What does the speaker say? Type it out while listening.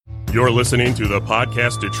You're listening to the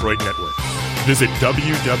Podcast Detroit Network. Visit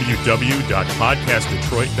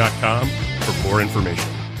www.podcastdetroit.com for more information.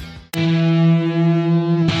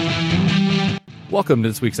 Welcome to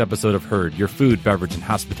this week's episode of Herd, your food, beverage, and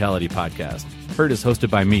hospitality podcast. Herd is hosted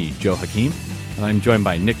by me, Joe Hakeem, and I'm joined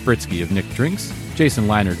by Nick Britsky of Nick Drinks, Jason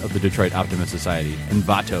Leinert of the Detroit Optimist Society, and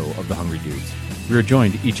Vato of the Hungry Dudes. We are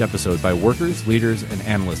joined each episode by workers, leaders, and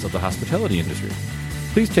analysts of the hospitality industry.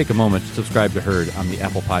 Please take a moment to subscribe to Herd on the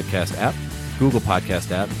Apple Podcast app, Google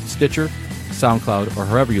Podcast app, Stitcher, SoundCloud, or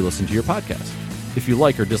wherever you listen to your podcast. If you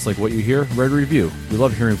like or dislike what you hear, write a review. We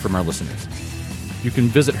love hearing from our listeners. You can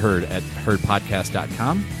visit Herd at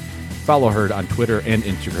herdpodcast.com, follow Herd on Twitter and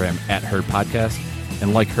Instagram at Herd Podcast,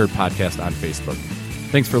 and like Herd Podcast on Facebook.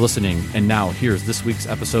 Thanks for listening, and now here's this week's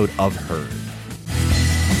episode of Herd.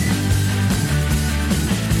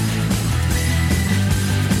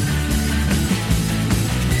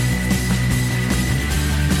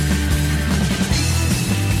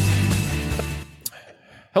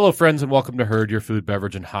 Hello, friends, and welcome to Herd, your food,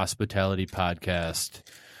 beverage, and hospitality podcast.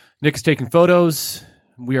 Nick is taking photos.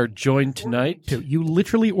 We are joined tonight. Dude, you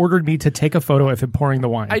literally ordered me to take a photo of him pouring the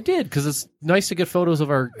wine. I did, because it's nice to get photos of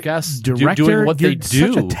our guests Director, doing what they you're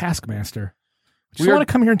do. such a taskmaster. Just want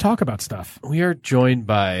to come here and talk about stuff. We are joined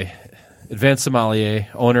by Advanced Sommelier,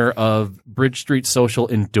 owner of Bridge Street Social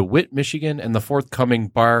in DeWitt, Michigan, and the forthcoming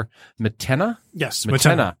bar Matena. Yes,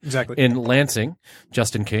 Matena, exactly. in Lansing.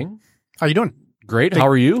 Justin King. How you doing? Great. How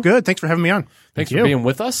are you? Good. Thanks for having me on. Thanks for being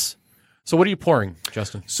with us. So what are you pouring,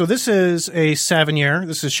 Justin? So this is a Savennière.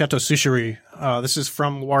 This is Chateau Souchery. This is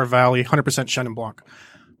from Loire Valley, 100% Chenin Blanc.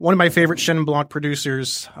 One of my favorite Chenin Blanc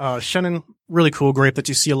producers. Chenin, really cool grape that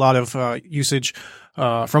you see a lot of usage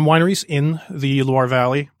from wineries in the Loire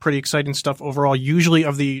Valley. Pretty exciting stuff overall, usually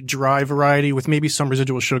of the dry variety with maybe some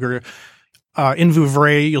residual sugar. In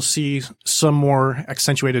Vouvray, you'll see some more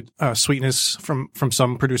accentuated sweetness from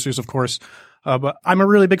some producers, of course. But I'm a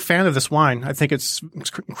really big fan of this wine. I think it's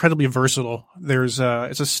incredibly versatile. It's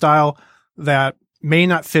a style that may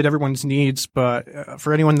not fit everyone's needs, but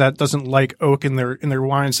for anyone that doesn't like oak in their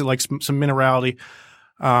wines, that likes some minerality,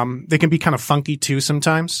 they can be kind of funky too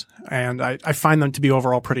sometimes. And I find them to be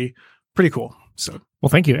overall pretty cool. So, well,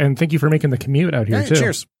 thank you. And thank you for making the commute out here too.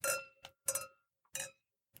 Cheers.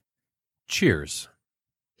 Cheers.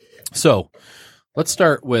 So let's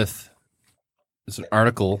start with there's an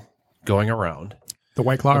article going around. The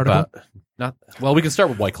White Claw article? We can start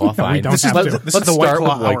with White Claw. No, fine. we don't have to. This is the White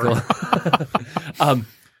Claw hour.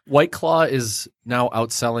 White Claw is now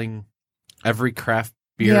outselling every craft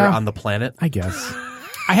beer on the planet. I guess.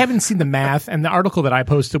 I haven't seen the math, and the article that I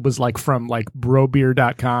posted was from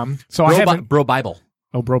brobeer.com. So I haven't. Bro Bible.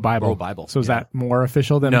 Oh, Bro Bible. Bro Bible. So is that more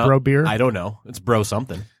official than Bro Beer? I don't know. It's Bro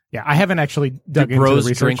something. Yeah, I haven't actually dug Do into the bros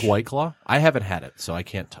research. drink White Claw? I haven't had it, so I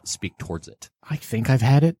can't speak towards it. I think I've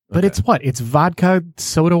had it, but Okay. it's what? It's vodka,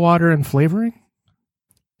 soda water, and flavoring?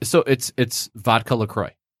 So it's vodka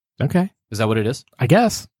LaCroix. Okay. Is that what it is? I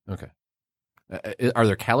guess. Okay. Are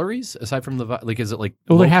there calories aside from the is it Well,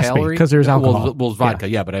 low there has to be, calorie? 'cause there's alcohol. Well, vodka,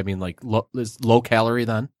 yeah, but I mean is low calorie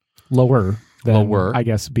then? Lower than, Lower. I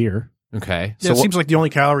guess, beer. Okay. Yeah, it seems like the only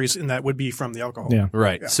calories in that would be from the alcohol. Yeah.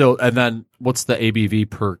 right. Yeah. So and then what's the ABV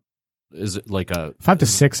per? Is it like a 5 to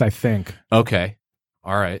 6, I think. Okay.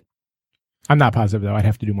 All right. I'm not positive, though. I'd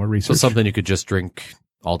have to do more So research. something you could just drink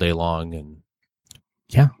all day long, and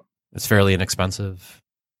Yeah. it's fairly inexpensive.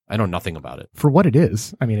 I know nothing about it. For what it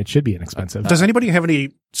is, I mean, it should be inexpensive. Does anybody have any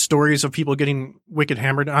stories of people getting wicked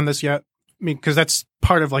hammered on this yet? I mean, because that's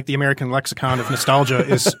part of the American lexicon of nostalgia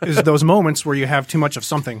is those moments where you have too much of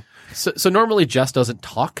something. So normally Jess doesn't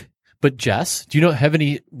talk, but Jess, do you have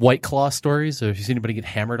any White Claw stories, or have you seen anybody get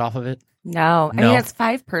hammered off of it? No. I mean, it's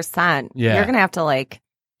 5%. Yeah. You're going to have to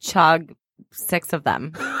chug 6 of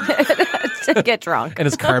them to get drunk. And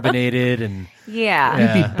it's carbonated and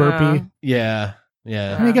Yeah. You'd be burpy. yeah. I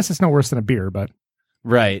mean, I guess it's no worse than a beer, but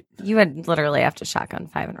Right. You would literally have to shotgun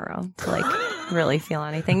 5 in a row to really feel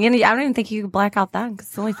anything. And I don't even think you could black out then because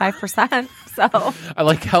it's only 5%. So I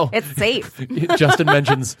like how it's safe. Justin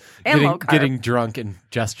mentions And low carb. getting drunk and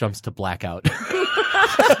Jess jumps to blackout.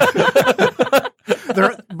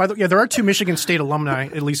 There are 2 Michigan State alumni,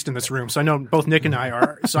 at least in this room. So I know both Nick and I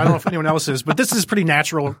are. So I don't know if anyone else is, but this is pretty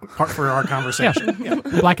natural part for our conversation. Yeah.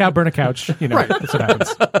 blackout, burn a couch. Right. That's what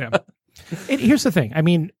happens. Yeah. Here's the thing. I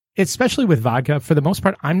mean, especially with vodka, for the most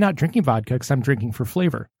part, I'm not drinking vodka because I'm drinking for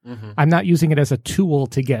flavor. Mm-hmm. I'm not using it as a tool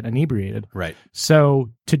to get inebriated. Right.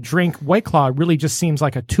 So to drink White Claw really just seems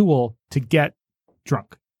like a tool to get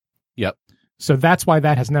drunk. Yep. So that's why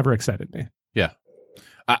that has never excited me. Yeah.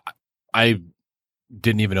 I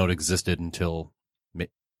didn't even know it existed until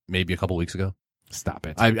maybe a couple weeks ago. Stop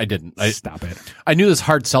it. I didn't. Stop it. I knew this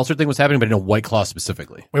hard seltzer thing was happening, but I didn't know White Claw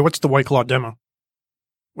specifically. Wait, what's the White Claw demo?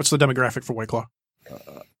 What's the demographic for White Claw?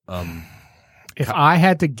 If I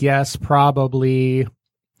had to guess, probably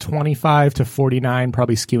 25 to 49,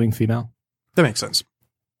 probably skewing female. That makes sense.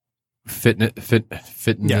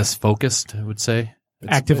 Fitness focused, I would say.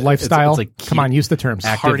 Active lifestyle. It's like Come on, use the terms.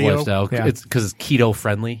 active Cardio. lifestyle. Yeah. It's because it's keto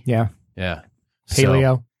friendly. Yeah. Yeah.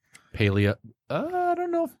 Paleo. Paleo. I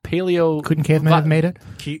don't know if paleo. Couldn't cavemen have made it?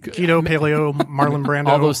 Keto, paleo, Marlon Brando.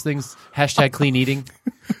 All those things. Hashtag clean eating.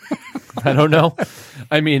 I don't know.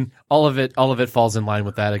 I mean, all of it falls in line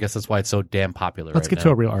with that. I guess that's why it's so damn popular. Let's right get to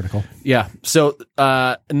now. a real article. Yeah. So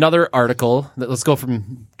another article. Let's go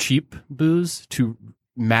from cheap booze to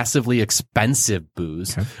massively expensive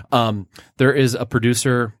booze. Okay. There is a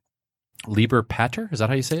producer, Lieber Pater. Is that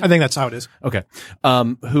how you say it? I think that's how it is. Okay.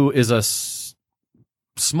 Who is a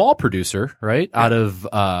small producer, right? Out of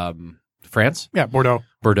France, Yeah, Bordeaux.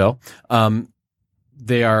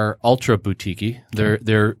 They are ultra boutique-y.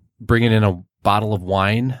 They're bringing in a bottle of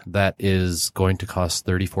wine that is going to cost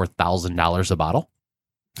 $34,000 a bottle.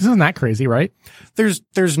 Isn't that crazy, right?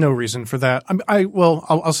 There's no reason for that.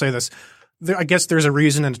 I'll say this. I guess there's a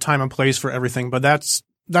reason and a time and place for everything, but that's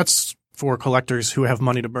for collectors who have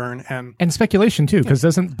money to burn. And speculation, too, because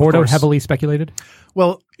doesn't Bordeaux course. heavily speculated?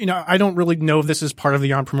 Well, I don't really know if this is part of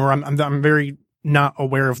the entrepreneur. I'm very not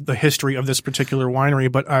aware of the history of this particular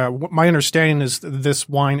winery, but my understanding is this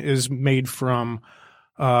wine is made from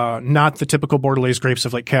not the typical Bordelaise grapes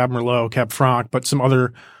of like Cab Merlot, Cab Franc, but some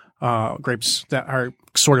other grapes that are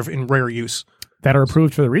sort of in rare use. That are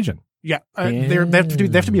approved for the region. Yeah, they have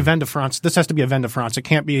to be a Vin de France. This has to be a Vin de France. It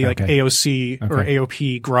can't be like Okay. AOC or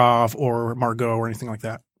AOP, Grave or Margaux or anything like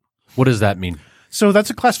that. What does that mean? So that's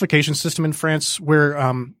a classification system in France where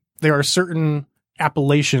there are certain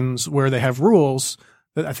appellations where they have rules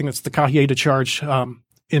that I think it's the Cahier de Charge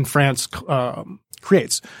in France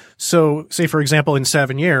creates. So say, for example, in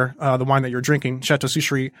Savignier, the wine that you're drinking, Chateau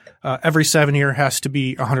Souchery, every Savignier has to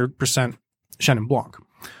be 100% Chenin Blanc.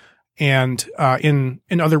 And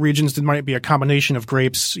in other regions, there might be a combination of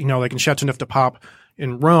grapes, like in Châteauneuf-du-Pape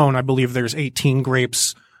in Rhône, I believe there's 18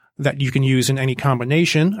 grapes that you can use in any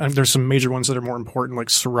combination. And there's some major ones that are more important, like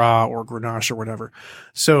Syrah or Grenache or whatever.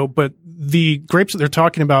 So, but the grapes that they're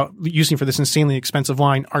talking about using for this insanely expensive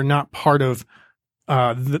wine are not part of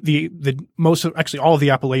the most of, actually all of the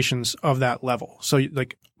appellations of that level. So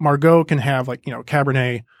like Margaux can have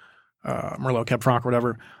Cabernet, Merlot, Cab Franc,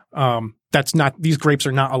 whatever. That's not, these grapes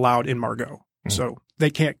are not allowed in Margaux. So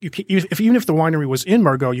they can't, even if the winery was in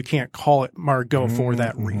Margaux, you can't call it Margaux for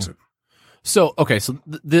that reason. So, okay. So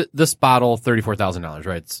this bottle, $34,000,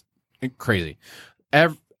 right? It's crazy.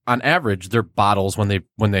 On average, their bottles, when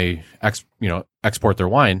they export their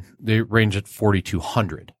wine, they range at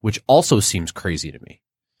 4,200, which also seems crazy to me.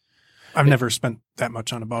 I've never spent that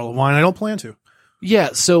much on a bottle of wine. I don't plan to.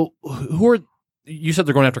 Yeah. So you said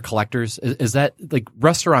they're going after collectors. Is that like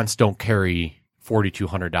restaurants don't carry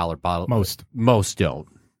 $4,200 bottle? Most don't.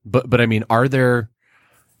 But I mean,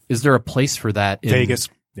 is there a place for that in Vegas?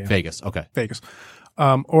 Yeah. Vegas. Okay. Vegas.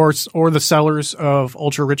 Or the sellers of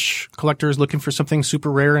ultra rich collectors looking for something super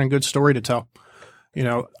rare and a good story to tell.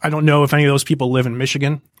 I don't know if any of those people live in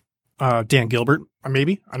Michigan. Dan Gilbert,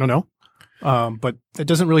 maybe. I don't know. But it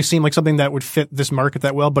doesn't really seem like something that would fit this market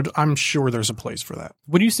that well, but I'm sure there's a place for that.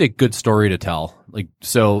 When you say good story to tell, like,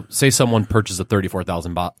 so say someone purchased a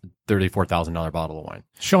 $34,000 bottle of wine.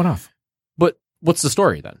 Showing off. But what's the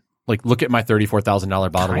story then? Like, look at my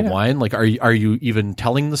 $34,000 bottle of wine. Like, are you even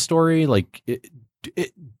telling the story? Like,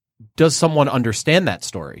 does someone understand that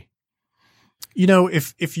story?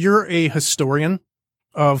 If you're a historian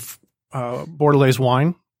of Bordelaise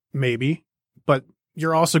wine, maybe, but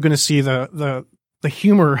you're also going to see the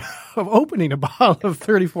humor of opening a bottle of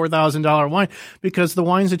 $34,000 wine, because the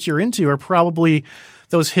wines that you're into are probably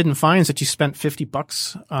those hidden finds that you spent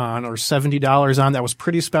 $50 on or $70 on that was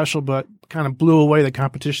pretty special, but kind of blew away the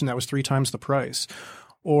competition that was 3 times the price.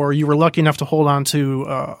 Or you were lucky enough to hold on to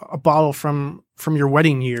a bottle from your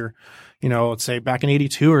wedding year, let's say back in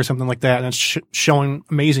 82 or something like that, and it's showing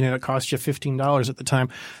amazing and it cost you $15 at the time.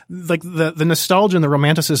 Like the nostalgia and the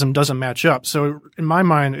romanticism doesn't match up. So in my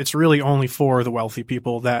mind, it's really only for the wealthy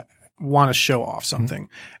people that want to show off something.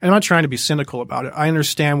 And I'm not trying to be cynical about it. I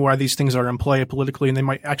understand why these things are in play politically, and they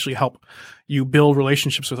might actually help you build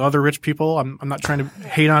relationships with other rich people. I'm not trying to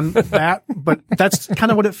hate on that, but that's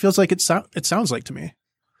kind of what it feels like it sounds like to me.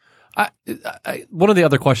 One of the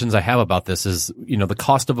other questions I have about this is, the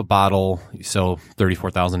cost of a bottle, so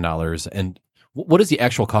 $34,000, and what is the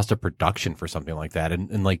actual cost of production for something like that?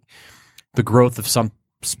 And like the growth of some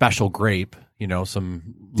special grape,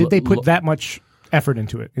 Did they put that much effort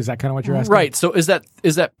into it. Is that kind of what you're asking? Right. So is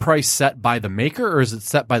that price set by the maker, or is it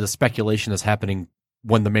set by the speculation that's happening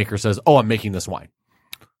when the maker says, "Oh, I'm making this wine"?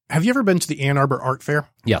 Have you ever been to the Ann Arbor Art Fair?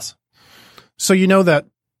 Yes. So you know that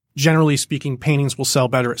generally speaking, paintings will sell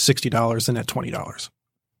better at $60 than at $20.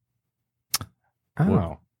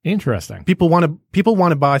 Oh, interesting. People want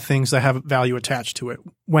to buy things that have value attached to it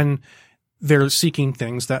when they're seeking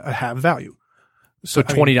things that have value. So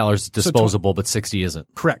 $20 is disposable, but 60 isn't.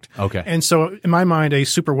 Correct. Okay. And so in my mind, a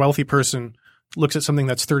super wealthy person looks at something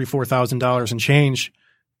that's $34,000 and change,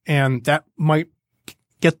 and that might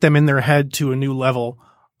get them in their head to a new level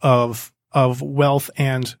of wealth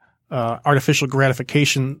and artificial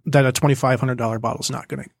gratification that a $2,500 bottle is not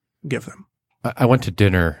going to give them. I went to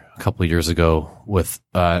dinner a couple of years ago with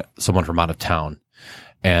someone from out of town,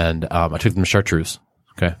 and I took them to Chartreuse.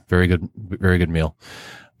 Okay, very good meal.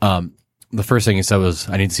 The first thing he said was,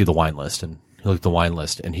 "I need to see the wine list," and he looked at the wine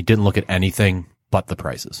list, and he didn't look at anything but the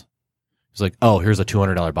prices. He's like, "Oh, here's a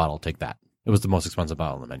 $200 bottle. Take that." It was the most expensive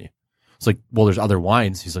bottle on the menu. It's like, "Well, there's other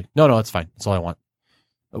wines." He's like, "No, it's fine. That's all I want."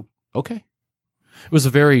 Oh, okay. It was a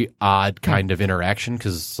very odd kind of interaction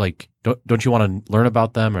because, like, don't you want to learn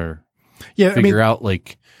about them or figure out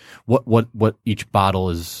like what each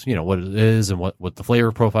bottle is, what it is and what the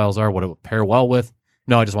flavor profiles are, what it would pair well with?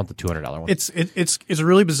 No, I just want the $200 one. It's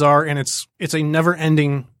really bizarre, and it's a never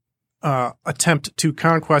ending attempt to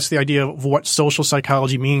conquest the idea of what social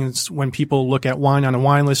psychology means when people look at wine on a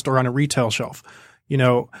wine list or on a retail shelf.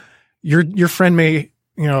 Your friend may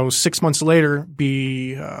 6 months later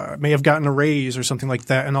may have gotten a raise or something like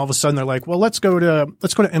that, and all of a sudden they're like, well, let's go to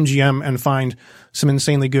MGM and find some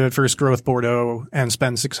insanely good first growth Bordeaux and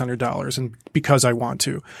spend $600 and because I want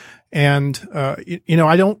to. And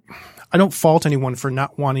I don't fault anyone for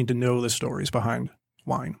not wanting to know the stories behind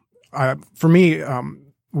wine. For me,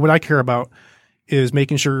 what I care about is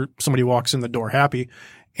making sure somebody walks in the door happy.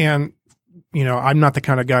 And I'm not the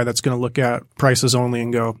kind of guy that's going to look at prices only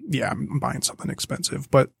and go, yeah, I'm buying something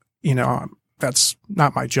expensive. But, that's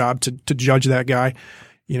not my job to judge that guy.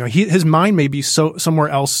 His mind may be somewhere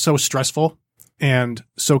else, so stressful and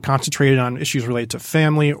so concentrated on issues related to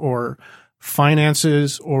family or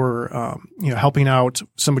finances or, helping out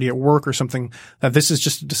somebody at work or something, that this is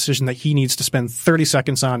just a decision that he needs to spend 30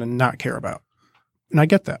 seconds on and not care about. And I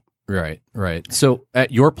get that. Right. So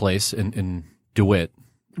at your place in DeWitt,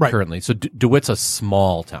 right. Currently. So DeWitt's a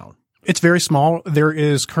small town. It's very small. There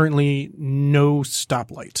is currently no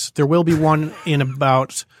stoplights. There will be one in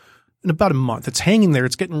about a month. It's hanging there.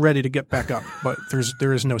 It's getting ready to get back up, but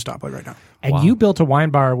there is no stoplight right now. And you built a wine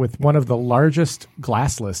bar with one of the largest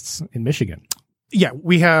glass lists in Michigan. Yeah,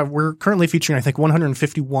 we're currently featuring, I think,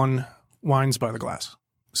 151 wines by the glass.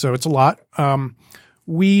 So it's a lot.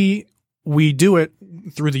 We do it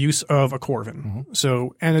through the use of a Corvin. Mm-hmm.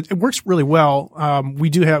 So, and it works really well. We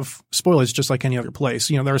do have spoilage just like any other place.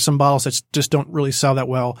 There are some bottles that just don't really sell that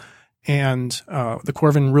well. And, the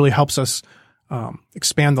Corvin really helps us,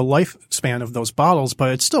 expand the lifespan of those bottles,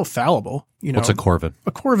 but it's still fallible. What's a Corvin?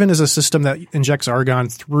 A Corvin is a system that injects argon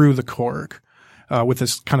through the cork, with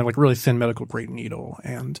this kind of like really thin medical grade needle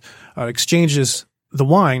and, exchanges the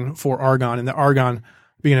wine for argon, and the argon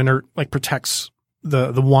being inert, protects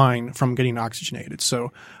the wine from getting oxygenated.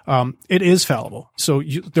 So, it is fallible. So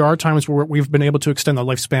there are times where we've been able to extend the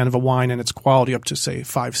lifespan of a wine and its quality up to say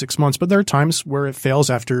 5-6 months, but there are times where it fails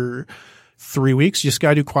after 3 weeks. You just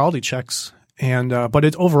gotta do quality checks. And,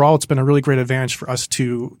 but overall, it's been a really great advantage for us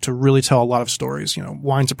to really tell a lot of stories.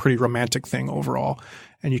 Wine's a pretty romantic thing overall,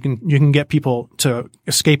 and you can get people to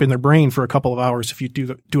escape in their brain for a couple of hours if you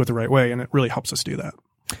do it the right way. And it really helps us do that.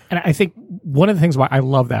 And I think one of the things why I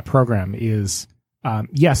love that program is,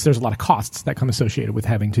 yes, there's a lot of costs that come associated with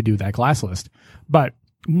having to do that glass list, but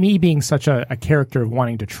me being such a character of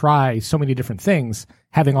wanting to try so many different things,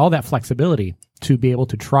 having all that flexibility to be able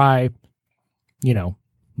to try,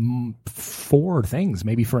 4 things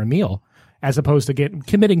maybe for a meal, as opposed to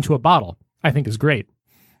committing to a bottle, I think is great.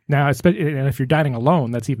 Now, and if you're dining alone,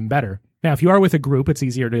 that's even better. Now, if you are with a group, it's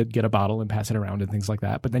easier to get a bottle and pass it around and things like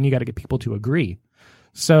that. But then you got to get people to agree.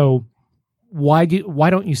 So why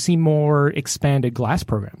don't you see more expanded glass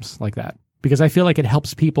programs like that? Because I feel like it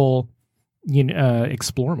helps people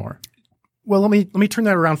explore more. Well, let me turn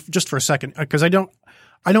that around just for a second, because I don't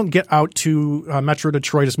get out to Metro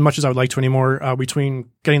Detroit as much as I would like to anymore, between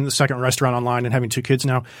getting the second restaurant online and having 2 kids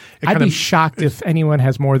now. I'd be shocked if anyone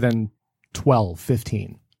has more than 12,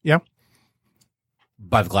 15. Yeah.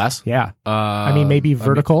 By the glass? Yeah. Maybe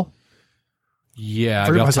Vertical. Yeah.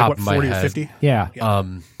 Vertical has top of my 40 head. or 50? Yeah.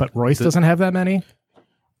 But Royce doesn't have that many?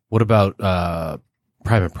 What about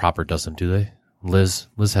Prime and Proper doesn't, do they? Liz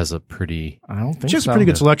has a pretty I don't think She has so. a pretty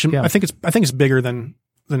good selection. Yeah. I think it's bigger than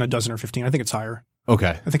a dozen or 15. I think it's higher.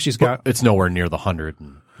 okay. I think she's got. It's nowhere near the 100.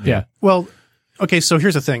 Yeah. Well, okay. So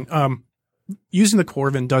here's the thing. Using the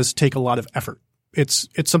Corvin does take a lot of effort. It's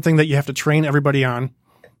something that you have to train everybody on.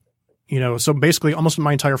 So basically, almost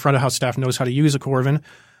my entire front of house staff knows how to use a Corvin.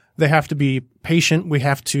 They have to be patient. We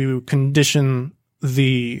have to condition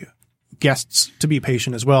the guests to be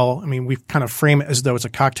patient as well. I mean, we kind of frame it as though it's a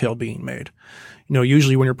cocktail being made.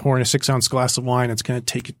 Usually when you're pouring a 6-ounce glass of wine, it's going to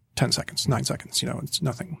take you 10 seconds, 9 seconds. It's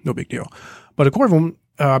nothing, no big deal. But a Corvin,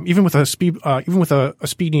 even with a speed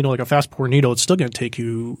needle, like a fast pour needle, it's still going to take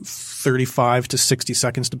you 35 to 60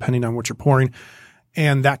 seconds, depending on what you're pouring.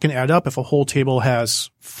 And that can add up if a whole table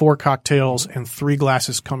has 4 cocktails and 3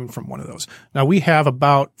 glasses coming from one of those. Now we have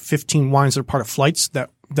about 15 wines that are part of flights that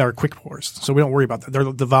are quick pours. So we don't worry about that. They're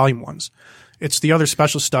the volume ones. It's the other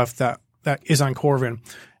special stuff that is on Corvin.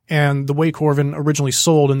 And the way Corvin originally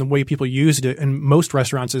sold and the way people used it in most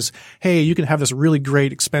restaurants is, hey, you can have this really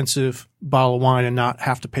great, expensive bottle of wine and not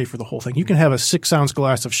have to pay for the whole thing. You can have a 6-ounce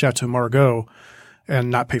glass of Chateau Margaux and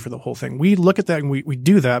not pay for the whole thing. We look at that and we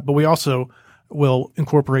do that, but we also will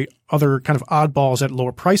incorporate other kind of oddballs at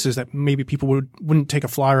lower prices that maybe people wouldn't take a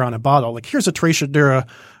flyer on a bottle. Like here's a Treixadura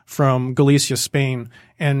from Galicia, Spain.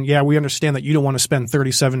 And yeah, we understand that you don't want to spend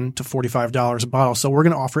 $37 to $45 a bottle. So we're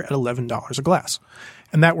going to offer it at $11 a glass.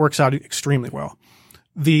 And that works out extremely well.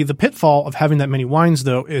 The pitfall of having that many wines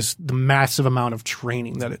though is the massive amount of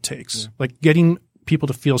training that it takes. Like getting people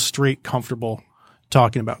to feel straight comfortable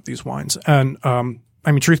talking about these wines. And,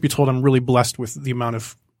 truth be told, I'm really blessed with the amount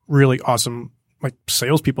of really awesome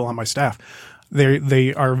salespeople on my staff.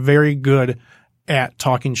 They are very good at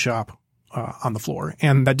talking shop on the floor,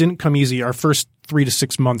 and that didn't come easy. Our first 3 to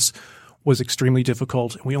 6 months was extremely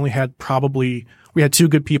difficult. We only had we had 2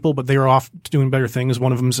 good people, but they were off doing better things.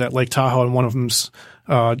 One of them's at Lake Tahoe, and one of them's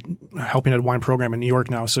helping at a wine program in New York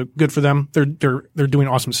now. So good for them. They're doing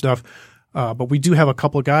awesome stuff. But we do have a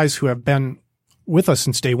couple of guys who have been with us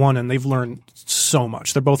since day one, and they've learned so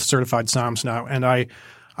much. They're both certified SOMs now, and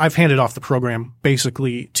I've handed off the program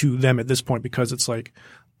basically to them at this point because it's like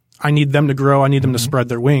I need them to grow, I need them to spread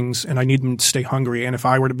their wings, and I need them to stay hungry. And if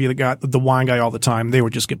I were to be the wine guy all the time, they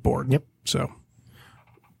would just get bored. Yep. So,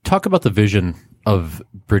 Talk about the vision of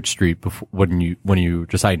Bridge Street when you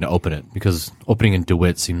decided to open it, because opening in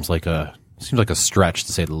DeWitt seems like a stretch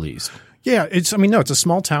to say the least. yeah, it's a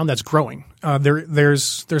small town that's growing.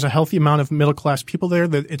 There's a healthy amount of middle class people there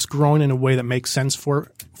that it's growing in a way that makes sense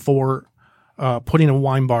for putting a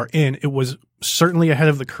wine bar in. It was certainly ahead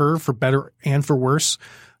of the curve for better and for worse.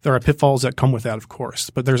 There are pitfalls that come with that, of course,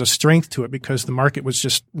 but there's a strength to it because the market was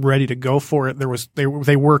just ready to go for it.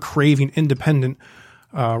 They were craving independent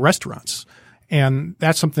restaurants, and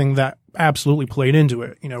that's something that absolutely played into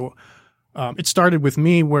it. It started with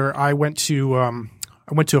me where I went to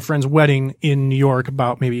a friend's wedding in New York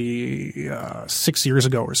about maybe 6 years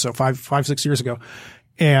ago or so, 6 years ago.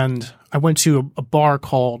 And I went to a bar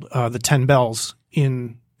called the 10 Bells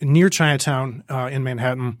near Chinatown in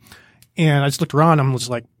Manhattan. And I just looked around and I was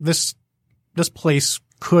like, this place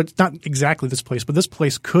could, not exactly this place, but this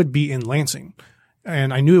place could be in Lansing.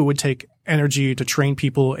 And I knew it would take energy to train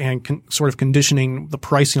people and sort of conditioning the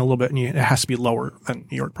pricing a little bit. And it has to be lower than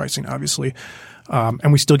New York pricing, obviously.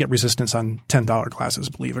 And we still get resistance on $10 classes,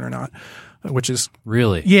 believe it or not, which is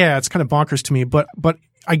Really? yeah, it's kind of bonkers to me, but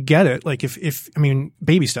I get it. Like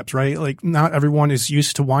baby steps, right? Like not everyone is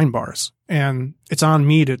used to wine bars, and it's on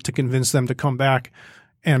me to convince them to come back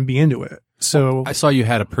and be into it. So I saw you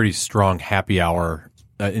had a pretty strong happy hour.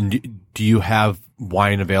 And do you have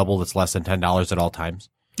wine available that's less than $10 at all times?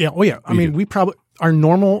 yeah. Oh yeah. I mean, our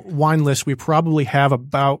normal wine list, we probably have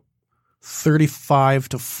about 35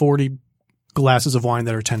 to 40 glasses of wine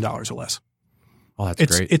that are $10 or less. Oh,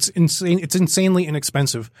 that's great. It's insane. It's insanely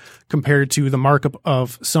inexpensive compared to the markup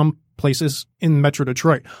of some places in Metro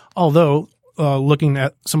Detroit. Although, looking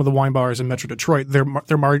at some of the wine bars in Metro Detroit, their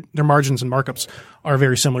margins and markups are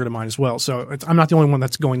very similar to mine as well. So I'm not the only one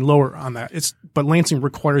that's going lower on that. But Lansing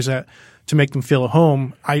requires that to make them feel at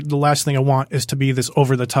home. The last thing I want is to be this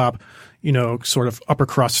over the top, sort of upper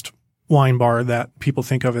crust wine bar that people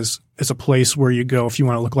think of as a place where you go if you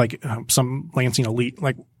want to look like some Lansing elite.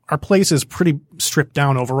 Like our place is pretty stripped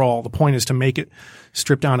down overall. The point is to make it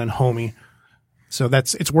stripped down and homey. So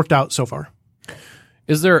it's worked out so far.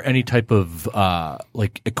 Is there any type of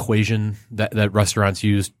equation that restaurants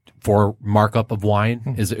use for markup of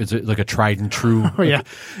wine? Is it like a tried and true? Oh yeah.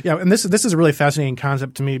 Yeah. And this is a really fascinating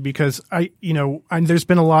concept to me because there's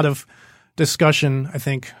been a lot of discussion, I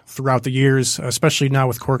think, throughout the years, especially now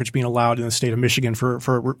with corkage being allowed in the state of Michigan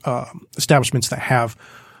for establishments that have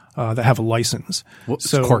that have a license.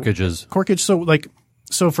 So corkages. Corkage.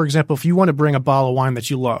 So for example, if you want to bring a bottle of wine that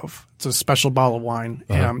you love, it's a special bottle of wine.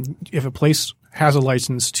 If a place has a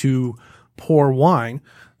license to pour wine,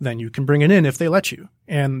 then you can bring it in if they let you,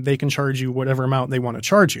 and they can charge you whatever amount they want to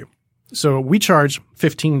charge you. So we charge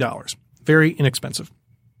 $15, very inexpensive.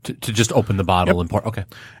 To just open the bottle and pour. Okay.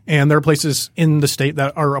 And there are places in the state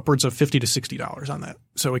that are upwards of $50 to $60 on that.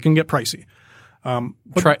 So it can get pricey.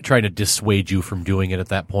 Trying to dissuade you from doing it at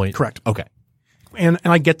that point. Correct. Okay. And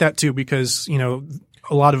I get that too, because,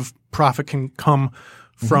 a lot of profit can come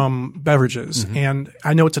from beverages. And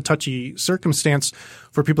I know it's a touchy circumstance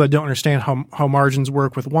for people that don't understand how margins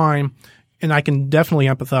work with wine. And I can definitely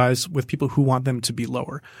empathize with people who want them to be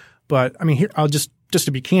lower. But I mean, here, I'll just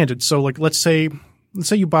to be candid. So let's say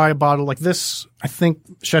you buy a bottle like this. I think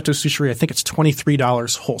Chateau Soucherie, I think it's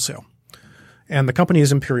 $23 wholesale. And the company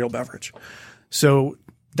is Imperial Beverage. So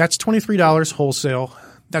that's $23 wholesale.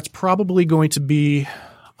 That's probably going to be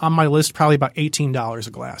on my list, probably about $18 a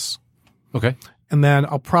glass. Okay. And then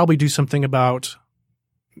I'll probably do something about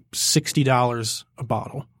 $60 a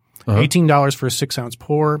bottle. $18 for a 6-ounce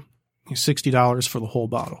pour, $60 for the whole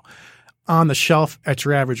bottle. On the shelf at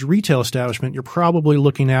your average retail establishment, you're probably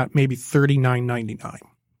looking at maybe $39.99.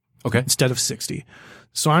 Okay. Instead of $60.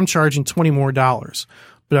 So I'm charging $20 more.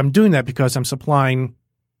 But I'm doing that because I'm supplying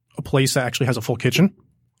a place that actually has a full kitchen.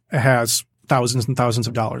 It has thousands and thousands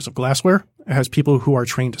of dollars of glassware. It has people who are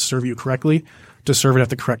trained to serve you correctly, to serve it at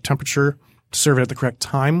the correct temperature, to serve it at the correct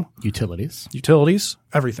time. Utilities,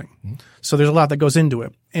 everything. So there's a lot that goes into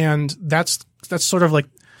it. And that's sort of like,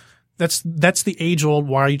 that's the age old,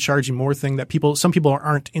 why are you charging more thing that some people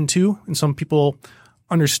aren't into, and some people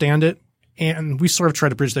understand it. And we sort of try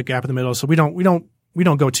to bridge that gap in the middle. So we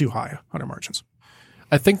don't go too high on our margins.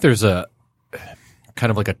 I think there's a kind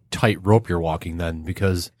of like a tight rope you're walking then,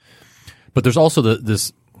 but there's also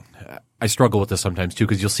this, I struggle with this sometimes too,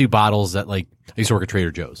 because you'll see bottles that, like, I used to work at Trader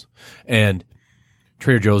Joe's, and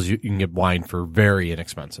Trader Joe's, you can get wine for very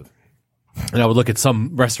inexpensive. And I would look at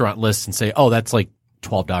some restaurant lists and say, oh, that's like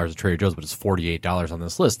 $12 at Trader Joe's, but it's $48 on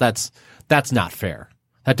this list. That's not fair.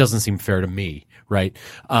 That doesn't seem fair to me. Right.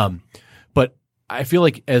 But I feel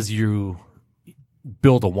like as you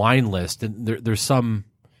build a wine list, and there's some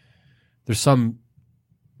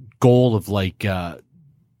goal of like,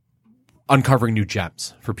 uncovering new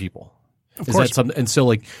gems for people. Is that something? And so,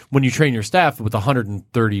 like, when you train your staff with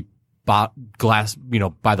 130 glass,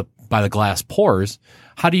 by the glass pours,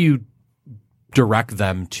 how do you direct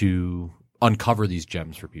them to uncover these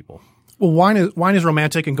gems for people? Well, wine is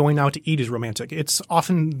romantic, and going out to eat is romantic. It's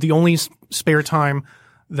often the only spare time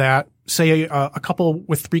that, say, a couple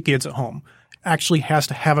with 3 kids at home actually has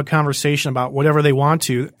to have a conversation about whatever they want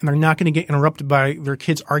to, and they're not going to get interrupted by their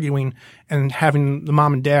kids arguing and having the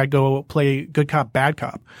mom and dad go play good cop, bad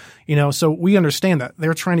cop. So we understand that.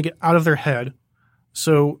 They're trying to get out of their head.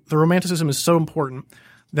 So the romanticism is so important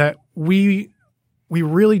that we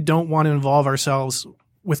really don't want to involve ourselves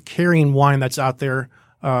with carrying wine that's out there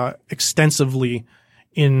extensively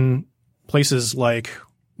in places like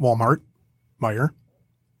Walmart, Meijer.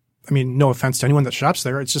 I mean, no offense to anyone that shops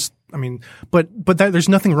there. It's just, but there's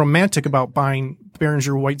nothing romantic about buying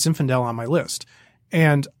Beringer White Zinfandel on my list.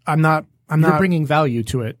 And I'm You're bringing value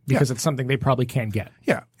to it because it's something they probably can't get.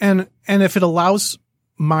 Yeah. And if it allows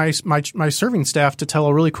my serving staff to tell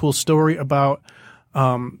a really cool story about,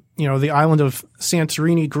 the island of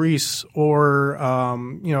Santorini, Greece, or,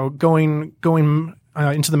 going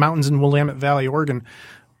into the mountains in Willamette Valley, Oregon,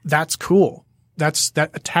 that's cool. That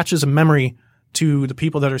attaches a memory to the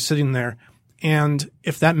people that are sitting there. And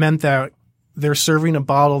if that meant that they're serving a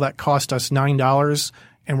bottle that cost us $9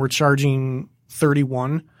 and we're charging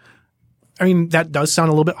 $31, that does sound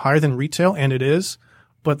a little bit higher than retail, and it is.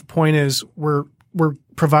 But the point is, we're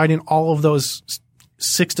providing all of those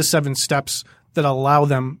 6 to 7 steps that allow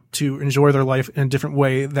them to enjoy their life in a different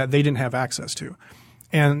way that they didn't have access to.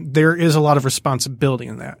 And there is a lot of responsibility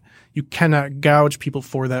in that. You cannot gouge people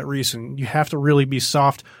for that reason. You have to really be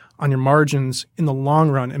soft on your margins in the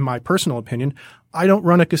long run, in my personal opinion. I don't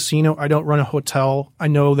run a casino. I don't run a hotel. I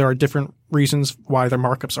know there are different reasons why their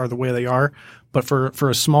markups are the way they are. But for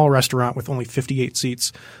a small restaurant with only 58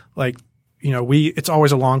 seats, it's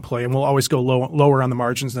always a long play, and we'll always go lower on the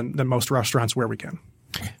margins than most restaurants where we can.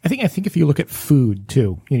 I think if you look at food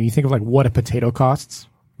too, you think of like what a potato costs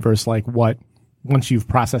versus like what, once you've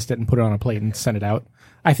processed it and put it on a plate and sent it out.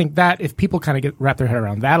 I think that if people kind of wrap their head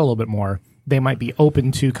around that a little bit more, they might be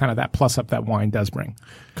open to kind of that plus up that wine does bring.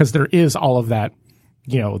 Because there is all of that,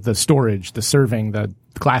 the storage, the serving, the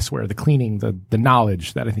glassware, the cleaning, the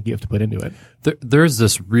knowledge that I think you have to put into it. There's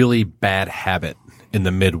this really bad habit in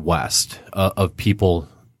the Midwest of people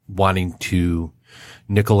wanting to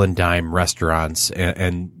nickel and dime restaurants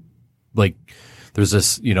and like there's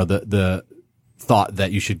this, the thought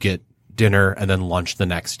that you should get dinner and then lunch the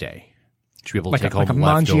next day. You should be able to take home like a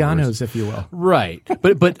leftovers. Mangiano's, if you will. Right.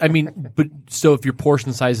 But so if your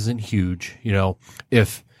portion size isn't huge,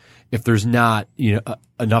 if there's not,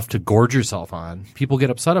 enough to gorge yourself on, people get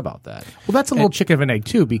upset about that. Well, that's a little chicken and egg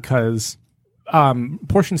too, because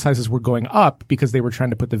portion sizes were going up because they were trying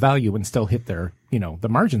to put the value and still hit their, the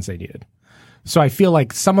margins they needed. So I feel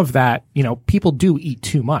like some of that, people do eat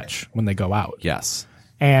too much when they go out. Yes.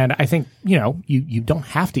 And I think, you don't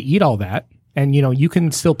have to eat all that. And, you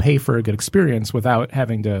can still pay for a good experience without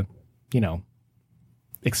having to,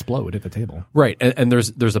 explode at the table. Right. And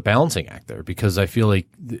there's a balancing act there because I feel like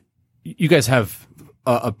you guys have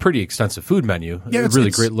a pretty extensive food menu. Yeah, it's really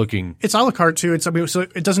great looking. It's a la carte too. So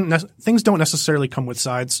it doesn't things don't necessarily come with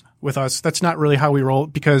sides with us. That's not really how we roll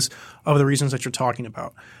because of the reasons that you're talking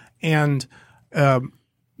about. And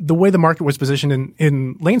the way the market was positioned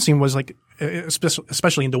in Lansing was like,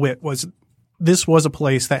 especially in DeWitt, this was a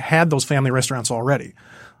place that had those family restaurants already.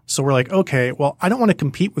 So we're like, okay, well, I don't want to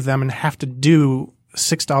compete with them and have to do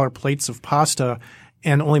 $6 plates of pasta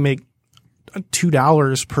and only make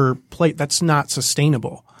 $2 per plate. That's not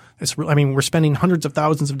sustainable. We're spending hundreds of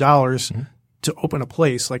thousands of dollars to open a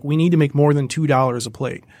place. Like we need to make more than $2 a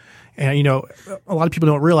plate. And, a lot of people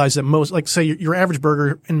don't realize that most, like say your average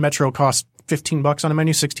burger in Metro costs $15 on a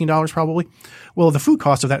menu, $16 probably. Well, the food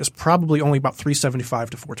cost of that is probably only about $3.75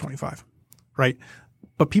 to $4.25, right?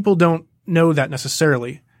 But people don't know that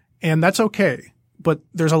necessarily. And that's okay. But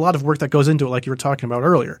there's a lot of work that goes into it, like you were talking about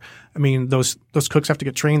earlier. I mean, those cooks have to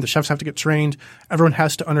get trained. The chefs have to get trained. Everyone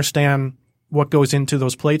has to understand what goes into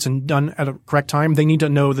those plates and done at a correct time. They need to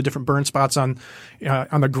know the different burn spots on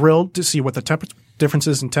the grill to see what the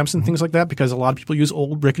differences in temps and things like that, because a lot of people use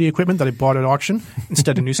old rickety equipment that I bought at auction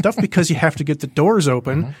instead of new stuff because you have to get the doors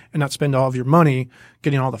open and not spend all of your money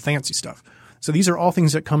getting all the fancy stuff. So these are all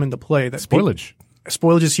things that come into play. That Spoilage.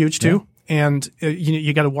 Spoilage is huge too. Yeah. And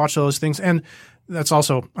you got to watch those things. And that's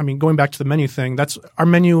also, going back to the menu thing, that's our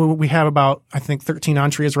menu. We have about, I think, 13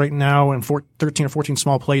 entrees right now and 13 or 14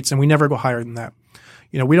 small plates, and we never go higher than that.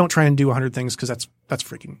 We don't try and do 100 things because that's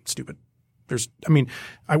freaking stupid.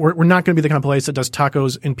 We're not going to be the kind of place that does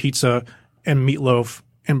tacos and pizza and meatloaf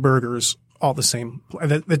and burgers all the same.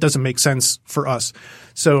 That doesn't make sense for us.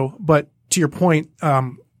 So, but to your point,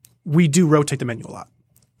 we do rotate the menu a lot.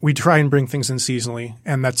 We try and bring things in seasonally,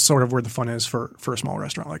 and that's sort of where the fun is for a small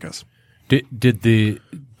restaurant like us. Did the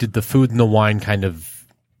food and the wine kind of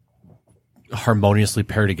harmoniously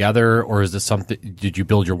pair together, or is this something? Did you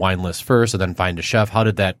build your wine list first and then find a chef? How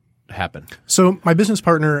did that happen? So my business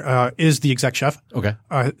partner is the exec chef. Okay,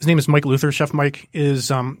 his name is Mike Luther. Chef Mike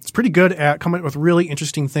is pretty good at coming up with really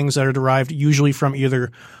interesting things that are derived usually from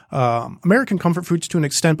either American comfort foods to an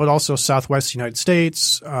extent, but also Southwest United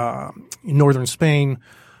States, Northern Spain,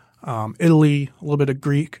 Italy, a little bit of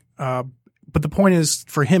Greek. But the point is,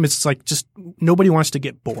 for him, it's like just nobody wants to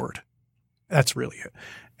get bored. That's really it.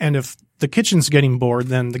 And if the kitchen's getting bored,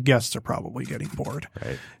 then the guests are probably getting bored.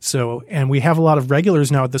 Right. So, and we have a lot of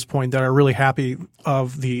regulars now at this point that are really happy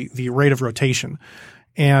of the rate of rotation.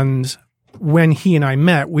 And when he and I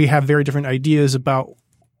met, we have very different ideas about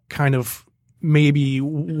kind of maybe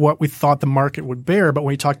what we thought the market would bear. But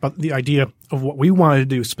when we talked about the idea of what we wanted to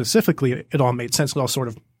do specifically, it all made sense. It all sort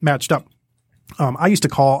of matched up. I used to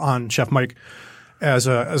call on Chef Mike as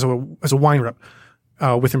a wine rep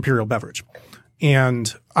with Imperial Beverage,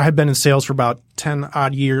 and I had been in sales for about 10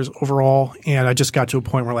 odd years overall. And I just got to a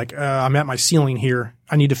point where I'm at my ceiling here.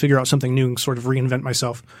 I need to figure out something new and sort of reinvent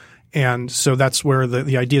myself. And so that's where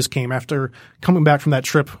the ideas came after coming back from that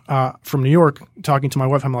trip from New York. Talking to my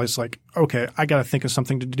wife, I'm always like, okay, I got to think of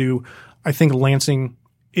something to do. I think Lansing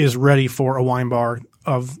is ready for a wine bar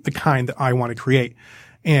of the kind that I want to create.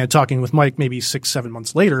 And talking with Mike maybe 6-7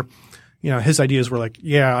 months later, his ideas were like,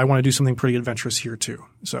 yeah, I want to do something pretty adventurous here too.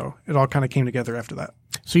 So it all kind of came together after that.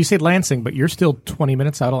 So you said Lansing, but you're still 20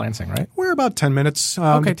 minutes out of Lansing, right? We're about 10 minutes,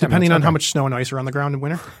 10 depending minutes, on how much snow and ice are on the ground in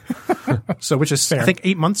winter. So which is, fair. I think,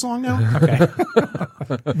 8 months long now.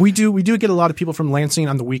 Okay. We do get a lot of people from Lansing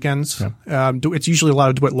on the weekends. Yeah. It's usually a lot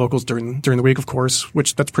of DeWitt locals during the week, of course,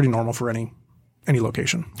 which that's pretty normal for any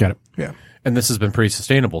location. Got it. Yeah. And this has been pretty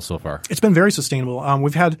sustainable so far. It's been very sustainable.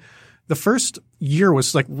 We've had the first year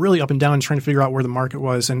was like really up and down trying to figure out where the market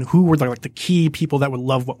was and who were the key people that would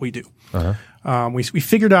love what we do. Uh-huh. We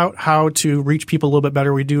figured out how to reach people a little bit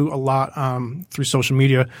better. We do a lot through social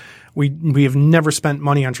media. We have never spent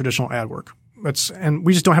money on traditional ad work. And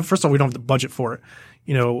we just don't have. First of all, we don't have the budget for it.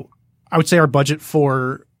 I would say our budget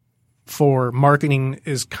for marketing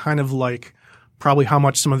is kind of like probably how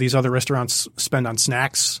much some of these other restaurants spend on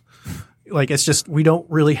snacks. Like, it's just, we don't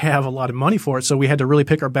really have a lot of money for it. So we had to really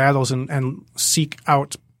pick our battles and seek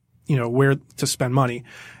out, where to spend money.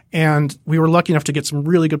 And we were lucky enough to get some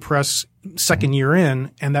really good press second year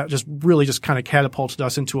in. And that just really just kind of catapulted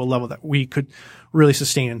us into a level that we could really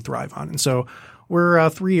sustain and thrive on. And so we're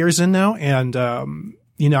 3 years in now. And,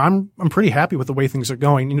 I'm pretty happy with the way things are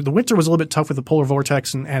going. The winter was a little bit tough with the polar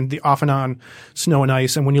vortex and the off and on snow and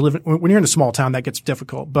ice. And when you're in a small town, that gets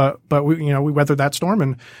difficult. But we weathered that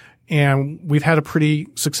storm and we've had a pretty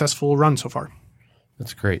successful run so far.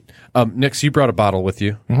 That's great. Nick, so you brought a bottle with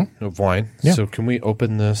you of wine. Yeah. So can we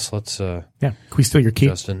open this? Let's. Yeah. Can we steal your key?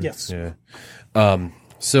 Justin. Yes. Yeah.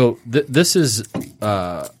 So this is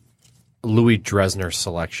Louis Dresner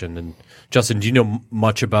selection. And Justin, do you know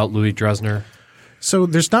much about Louis Dresner? So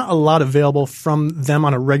there's not a lot available from them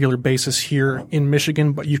on a regular basis here in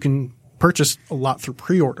Michigan, but you can purchase a lot through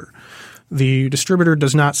pre-order. The distributor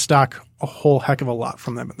does not stock a whole heck of a lot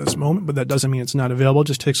from them at this moment, but that doesn't mean it's not available. It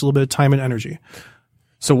just takes a little bit of time and energy.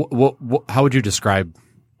 So how would you describe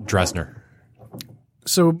Dresner?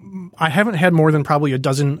 So I haven't had more than probably a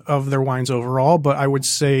dozen of their wines overall, but I would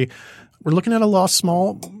say we're looking at a lot of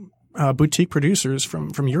small boutique producers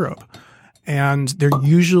from Europe. And they're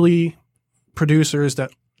usually producers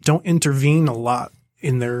that don't intervene a lot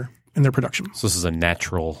in their production. So this is a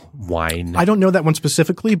natural wine. I don't know that one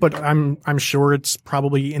specifically, but I'm sure it's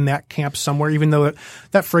probably in that camp somewhere. Even though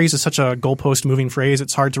that phrase is such a goalpost moving phrase,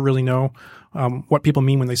 it's hard to really know what people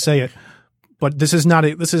mean when they say it. But this is not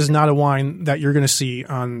a wine that you're going to see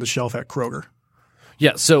on the shelf at Kroger.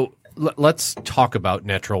 Yeah. So let's talk about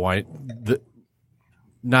natural wine.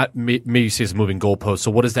 Maybe you say it's a moving goalpost.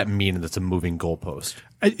 So what does that mean? That's a moving goalpost.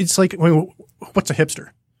 It's like, what's a hipster?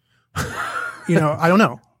 I don't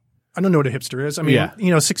know. I don't know what a hipster is. I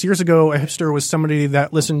mean, 6 years ago, a hipster was somebody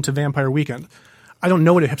that listened to Vampire Weekend. I don't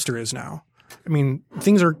know what a hipster is now. I mean,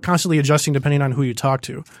 things are constantly adjusting depending on who you talk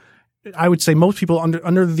to. I would say most people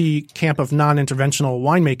under the camp of non-interventional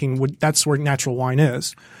winemaking that's where natural wine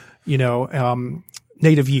is.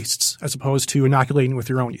 Native yeasts as opposed to inoculating with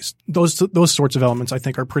your own yeast. Those sorts of elements I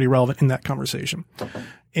think are pretty relevant in that conversation.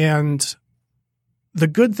 And the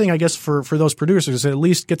good thing, I guess, for those producers is it at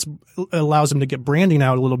least allows them to get branding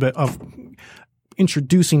out a little bit of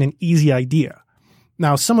introducing an easy idea.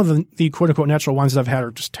 Now, some of the quote unquote natural wines that I've had are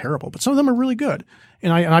just terrible, but some of them are really good.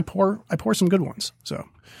 And I pour some good ones. So,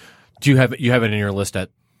 do you have it in your list at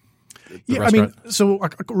the restaurant? I mean, so a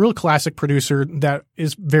real classic producer that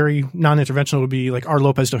is very non-interventional would be like R.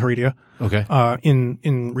 Lopez de Heredia. Okay.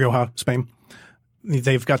 In Rioja, Spain.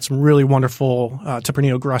 They've got some really wonderful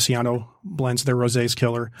Tempranillo Graciano blends. Their rosé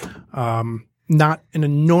killer. Not an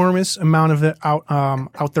enormous amount of it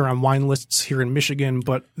out there on wine lists here in Michigan,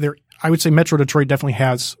 but I would say Metro Detroit definitely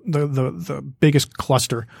has the biggest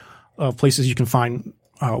cluster of places you can find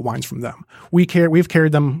wines from them. We've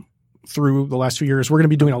carried them through the last few years. We're going to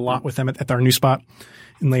be doing a lot with them at our new spot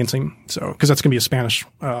in Lansing. So, because that's going to be a Spanish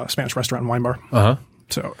restaurant and wine bar. Uh-huh.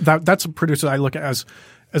 So that's a producer I look at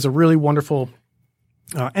as a really wonderful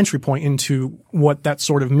entry point into what that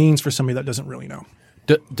sort of means for somebody that doesn't really know.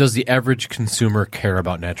 Does the average consumer care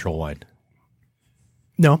about natural wine?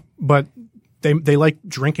 No, but they like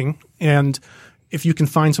drinking. And if you can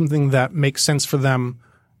find something that makes sense for them,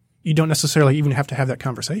 you don't necessarily even have to have that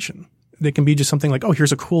conversation. They can be just something like, oh,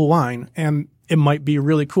 here's a cool wine, and it might be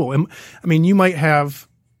really cool. I mean, you might have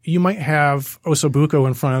Osobuco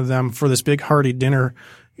in front of them for this big hearty dinner,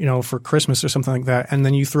 for Christmas or something like that, and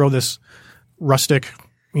then you throw this rustic,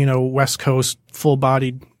 West Coast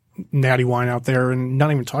full-bodied natty wine out there, and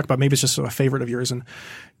not even talk about. Maybe it's just a favorite of yours, and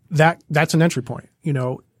that's an entry point,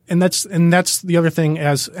 And that's the other thing,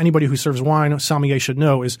 as anybody who serves wine, sommelier should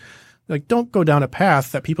know, is like, don't go down a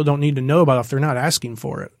path that people don't need to know about if they're not asking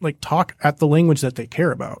for it. Like, talk at the language that they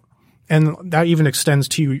care about. And that even extends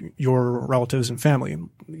to your relatives and family.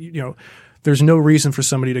 There's no reason for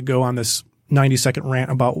somebody to go on this 90-second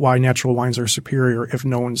rant about why natural wines are superior if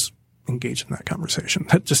no one's engaged in that conversation.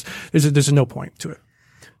 There's no point to it.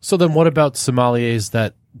 So then what about sommeliers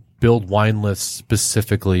that build wine lists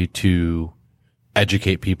specifically to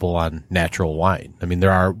educate people on natural wine? I mean,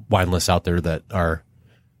 there are wine lists out there that are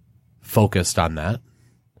focused on that.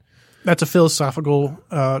 That's a philosophical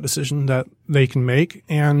decision that they can make.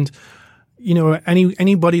 And,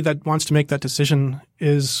 anybody that wants to make that decision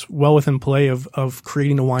is well within play of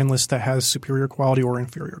creating a wine list that has superior quality or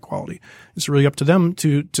inferior quality. It's really up to them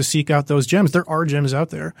to seek out those gems. There are gems out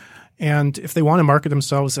there. And if they want to market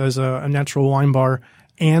themselves as a natural wine bar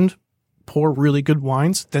and pour really good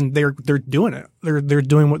wines, then they're doing it. They're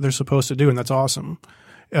doing what they're supposed to do, and that's awesome.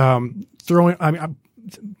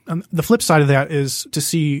 the flip side of that is to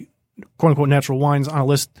see quote unquote natural wines on a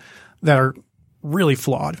list that are really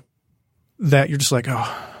flawed, that you're just like,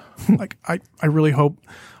 oh, like I really hope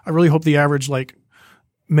the average like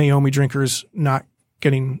Mayomi drinker's not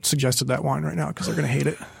getting suggested that wine right now because they're going to hate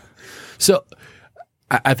it. So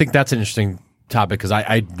I think that's an interesting topic because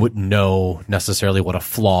I wouldn't know necessarily what a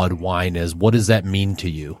flawed wine is. What does that mean to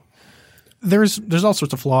you? There's all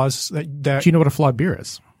sorts of flaws that Do you know what a flawed beer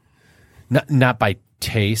is? Not by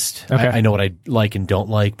taste. Okay. I know what I like and don't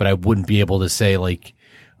like, but I wouldn't be able to say like,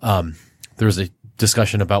 there was a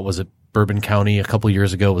discussion about, was it Bourbon County a couple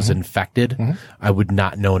years ago was infected. I would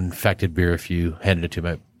not know an infected beer if you handed it to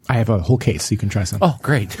me. I have a whole case. You can try some. Oh,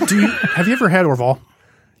 great. have you ever had Orval?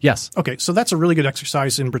 Yes. Okay, so that's a really good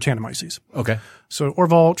exercise in Brettanomyces. Okay. So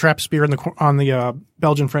Orval Trappist beer on the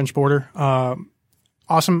Belgian-French border.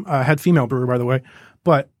 Awesome. Had female brewer, by the way.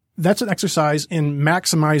 But that's an exercise in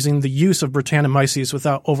maximizing the use of Brettanomyces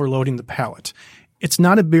without overloading the palate. It's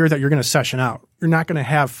not a beer that you're going to session out. You're not going to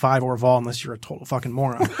have 5 Orval unless you're a total fucking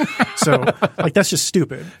moron. So like that's just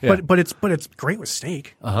stupid. Yeah. But it's great with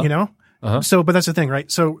steak, you know? So, but that's the thing,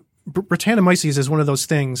 right? So Brettanomyces is one of those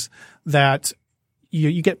things that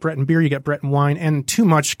you get Brett in beer, you get Brett in wine, and too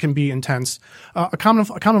much can be intense. A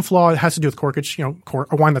common flaw has to do with corkage. You know,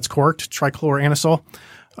 a wine that's corked, trichloroanisole,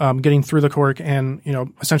 getting through the cork and, you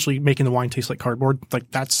know, essentially making the wine taste like cardboard.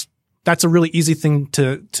 Like that's a really easy thing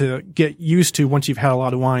to get used to once you've had a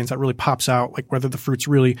lot of wines. That really pops out, like whether the fruit's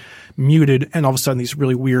really muted and all of a sudden these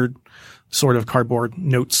really weird sort of cardboard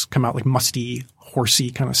notes come out, like musty, horsey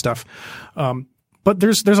kind of stuff. But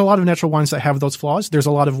there's a lot of natural wines that have those flaws. There's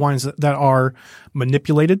a lot of wines that are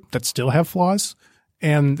manipulated that still have flaws.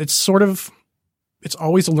 And it's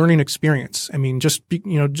always a learning experience. I mean, just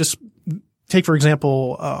take, for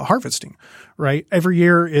example, harvesting, right? Every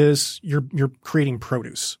year you're creating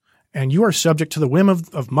produce and you are subject to the whim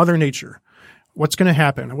of Mother Nature. What's going to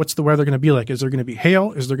happen? What's the weather going to be like? Is there going to be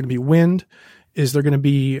hail? Is there going to be wind? Is there going to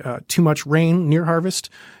be too much rain near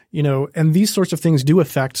harvest? You know, and these sorts of things do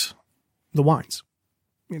affect the wines.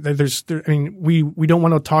 We don't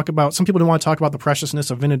want to talk about, some people don't want to talk about the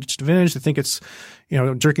preciousness of vintage to vintage. They think it's, you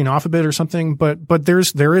know, jerking off a bit or something, but there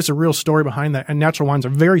is a real story behind that. And natural wines are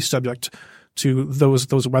very subject to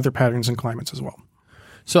those weather patterns and climates as well.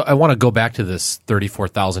 So I want to go back to this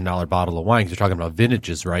 $34,000 bottle of wine because you're talking about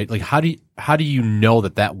vintages, right? Like how do you know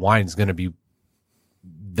that wine is going to be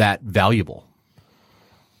that valuable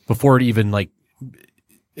before it even like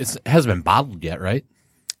it hasn't been bottled yet, right?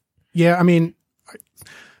 Yeah, I mean,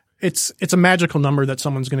 it's a magical number that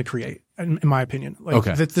someone's going to create, in my opinion. Like,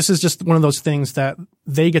 okay. This is just one of those things that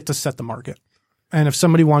they get to set the market. And if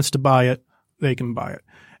somebody wants to buy it, they can buy it.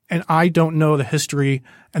 And I don't know the history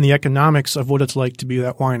and the economics of what it's like to be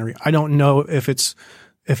that winery. I don't know if it's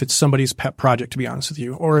somebody's pet project, to be honest with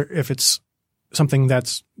you, or if it's something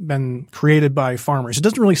that's been created by farmers. It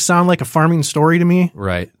doesn't really sound like a farming story to me.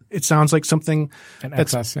 Right. It sounds like something An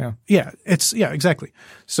excess, yeah. Yeah, exactly.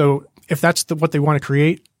 So if that's what they want to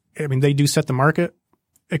create, I mean, they do set the market.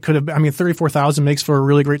 It could have, I mean, 34,000 makes for a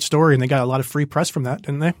really great story, and they got a lot of free press from that,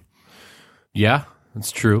 didn't they? Yeah,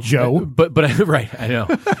 that's true. Joe. But right, I know.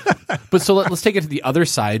 But so let's take it to the other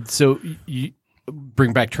side. So you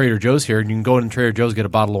bring back Trader Joe's here, and you can go in Trader Joe's, get a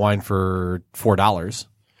bottle of wine for $4.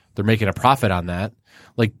 They're making a profit on that.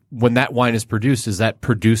 Like when that wine is produced, is that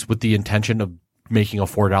produced with the intention of making a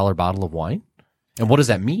 $4 bottle of wine? And what does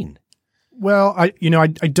that mean? Well, I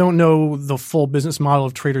don't know the full business model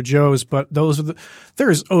of Trader Joe's, but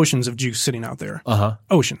there's oceans of juice sitting out there.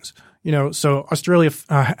 Oceans. You know, so Australia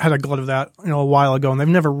had a glut of that, you know, a while ago, and they've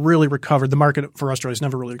never really recovered. The market for Australia has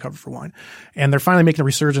never really recovered for wine. And they're finally making a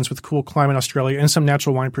resurgence with Cool Climate Australia and some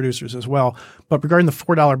natural wine producers as well. But regarding the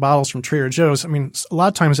 $4 bottles from Trader Joe's, I mean, a lot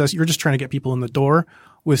of times you're just trying to get people in the door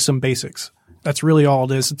with some basics. That's really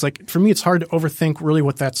all it is. It's like, for me, it's hard to overthink really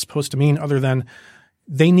what that's supposed to mean other than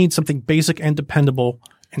they need something basic and dependable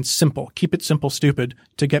and simple. Keep it simple, stupid,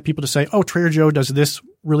 to get people to say, oh, Trader Joe does this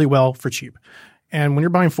really well for cheap. And when you're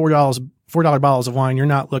buying $4 bottles of wine, you're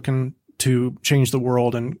not looking to change the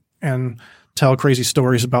world and tell crazy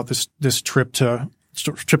stories about this trip to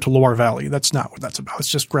Loire Valley. That's not what that's about. It's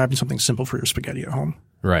just grabbing something simple for your spaghetti at home.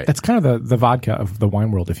 Right. That's kind of the vodka of the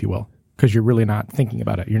wine world, if you will, because you're really not thinking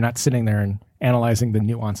about it. You're not sitting there and analyzing the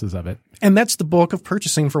nuances of it. And that's the bulk of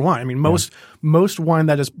purchasing for wine. I mean, most wine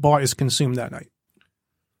that is bought is consumed that night.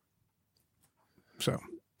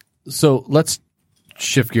 So let's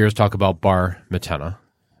shift gears, talk about Bar Metena.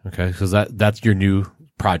 Okay, because that's your new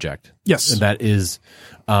project. Yes. And that is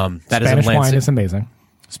Spanish wine is amazing.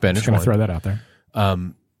 Spanish Just going wine. to throw that out there.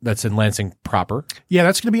 That's in Lansing proper. Yeah,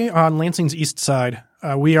 that's going to be on Lansing's east side.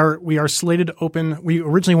 We are slated to open. We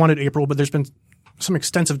originally wanted April, but there's been some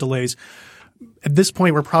extensive delays. At this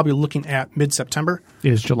point, we're probably looking at mid-September.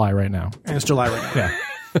 It is July right now. And it's July right now. Yeah.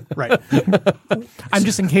 Right. I'm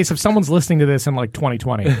just in case if someone's listening to this in like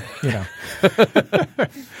 2020, you know.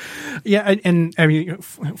 Yeah, and I mean,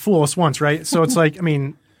 fool us once, right? So it's like, I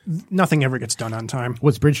mean, nothing ever gets done on time.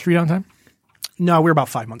 Was Bridge Street on time? No, we're about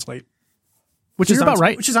 5 months late. Which So is you're about on,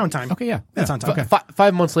 right. Which is on time. Okay, yeah. That's Yeah. on time. Okay.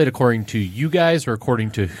 5 months late, according to you guys, or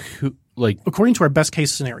according to who? Like, According to our best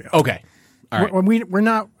case scenario. okay, all right. We're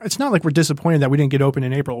not. It's not like we're disappointed that we didn't get open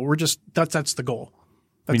in April. We're just that's the goal.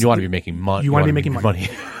 I mean, you want to be making money. You want to be making money.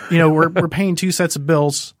 You know, we're paying 2 sets of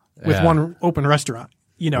bills with Yeah. one open restaurant.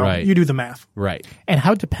 You know, Right. you do the math. Right. And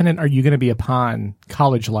how dependent are you going to be upon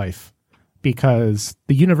college life? Because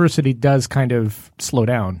the university does kind of slow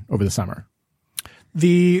down over the summer.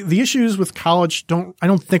 The issues with college I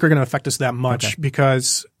don't think are going to affect us that much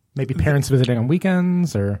because Maybe parents visiting on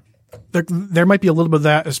weekends or there might be a little bit of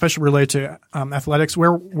that, especially related to athletics.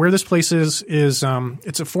 Where this place is it's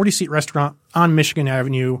a 40-seat restaurant on Michigan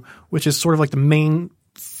Avenue, which is sort of like the main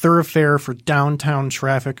thoroughfare for downtown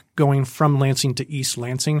traffic going from Lansing to East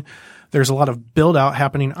Lansing. There's a lot of build out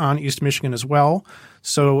happening on East Michigan as well.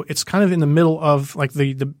 So it's kind of in the middle of like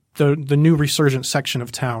the new resurgent section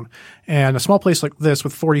of town. And a small place like this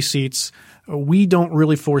with 40 seats, we don't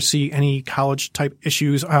really foresee any college type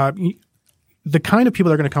issues. The kind of people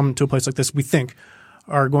that are going to come to a place like this, we think,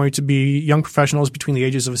 are going to be young professionals between the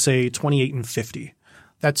ages of, say, 28 and 50.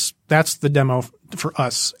 That's the demo for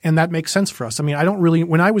us. And that makes sense for us. I mean,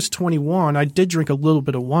 when I was 21, I did drink a little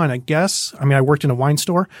bit of wine, I guess. I mean, I worked in a wine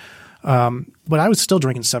store. But I was still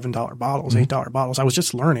drinking $7 bottles, $8 bottles. I was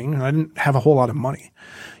just learning and I didn't have a whole lot of money,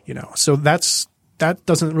 you know. So that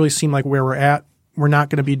doesn't really seem like where we're at. We're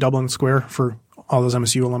not going to be Dublin Square for all those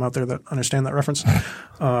MSU alum out there that understand that reference.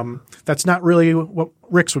 That's not really what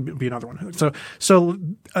Rick's would be another one. So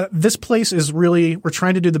this place is really, we're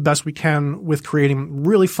trying to do the best we can with creating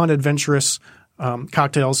really fun, adventurous,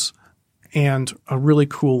 cocktails and a really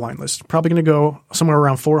cool wine list. Probably going to go somewhere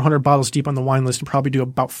around 400 bottles deep on the wine list and probably do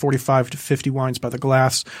about 45 to 50 wines by the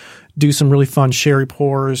glass. Do some really fun sherry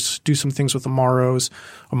pours, do some things with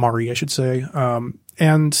Amari, I should say,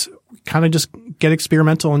 and kind of just get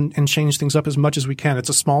experimental and change things up as much as we can. It's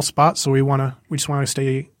a small spot, so we just want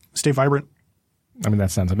to stay vibrant. I mean,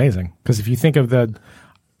 that sounds amazing. Because if you think of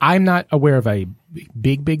I'm not aware of a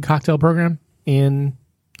big cocktail program in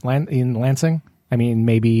Lansing. I mean,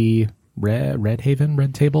 maybe Red Haven,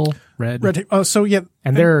 Red Table, So yeah,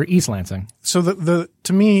 and they're East Lansing. So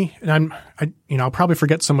to me, and I'll probably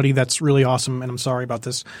forget somebody that's really awesome, and I'm sorry about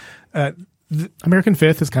this. American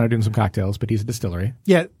Fifth is kind of doing some cocktails, but he's a distillery.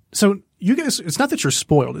 Yeah. So you guys, it's not that you're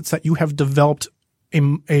spoiled; it's that you have developed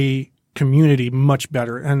a community much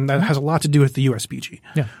better, and that has a lot to do with the USBG.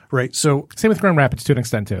 Yeah. Right. So Same with Grand Rapids to an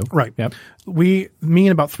extent too. right. Yep. Me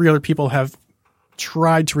and about 3 other people have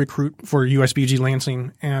tried to recruit for USBG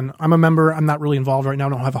Lansing, and I'm a member. I'm not really involved right now. I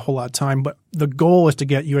don't have a whole lot of time, but the goal is to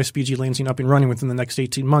get USBG Lansing up and running within the next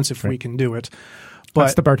 18 months if we can do it. But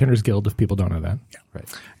That's the Bartenders Guild, if people don't know that. Yeah. Right.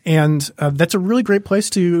 And that's a really great place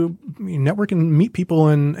to network and meet people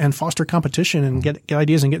and foster competition and get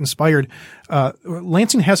ideas and get inspired.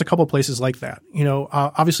 Lansing has a couple of places like that. You know,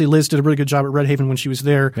 obviously Liz did a really good job at Red Haven when she was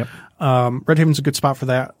there. Yep. Red Haven's a good spot for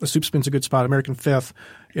that. The Soup Spin's a good spot. American Fifth,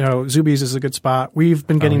 you know, Zuby's is a good spot. We've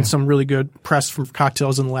been getting some really good press from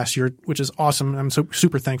cocktails in the last year, which is awesome. I'm so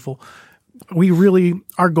super thankful.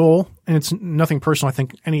 Our goal, and it's nothing personal. I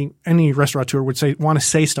think any restaurateur would want to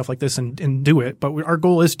say stuff like this and do it. But our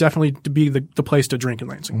goal is definitely to be the place to drink in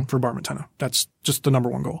Lansing for Bar Montana. That's just the number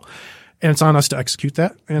one goal. And it's on us to execute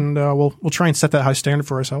that. And, we'll try and set that high standard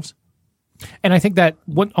for ourselves. And I think that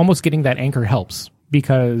almost getting that anchor helps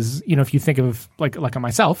because, you know, if you think of like on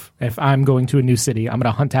myself, if I'm going to a new city, I'm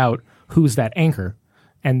going to hunt out who's that anchor.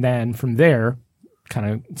 And then from there, kind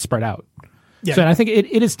of spread out. Yeah. So and I think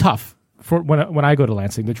it is tough for when I go to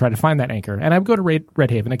Lansing to try to find that anchor. And I go to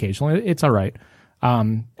Red Haven occasionally. It's all right.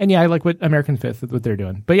 And yeah, I like what American Fifth, what they're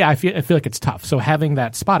doing. But yeah, I feel like it's tough. So having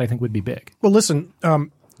that spot, I think, would be big. Well, listen,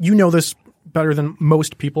 you know this better than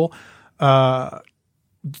most people.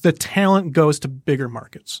 The talent goes to bigger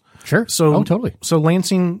markets. Sure. So, totally. So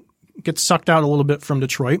Lansing gets sucked out a little bit from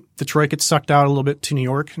Detroit. Detroit gets sucked out a little bit to New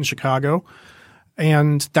York and Chicago.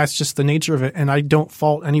 And that's just the nature of it. And I don't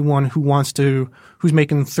fault anyone who's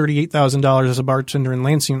making $38,000 as a bartender in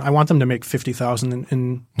Lansing. I want them to make $50,000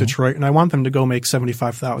 in Detroit, and I want them to go make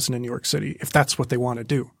 $75,000 in New York City if that's what they want to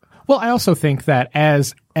do. Well, I also think that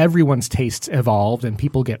as everyone's tastes evolved and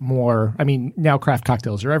people get more, I mean, now craft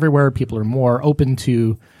cocktails are everywhere. People are more open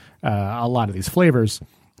to a lot of these flavors.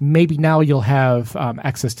 maybe now you'll have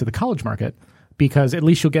access to the college market because at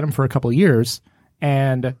least you'll get them for a couple of years,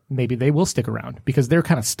 and maybe they will stick around because they're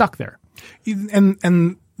kind of stuck there.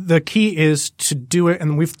 And the key is to do it,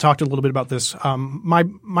 and we've talked a little bit about this. My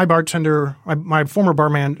bartender, my former bar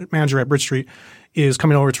manager at Bridge Street, is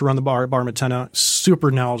coming over to run the bar Matena.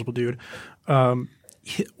 Super knowledgeable dude.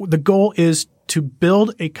 The goal is to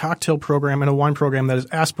build a cocktail program and a wine program that is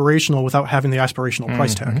aspirational without having the aspirational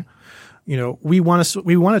price tag. You know, we want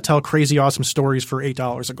to tell crazy awesome stories for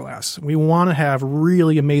 $8 a glass. We want to have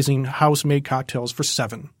really amazing house-made cocktails for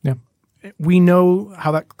 $7. Yeah. We know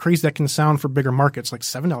how crazy that can sound for bigger markets, like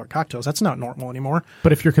 $7 cocktails. That's not normal anymore.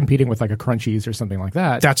 But if you're competing with like a Crunchies or something like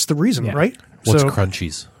that, That's the reason, right? What's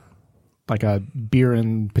Crunchies? like a beer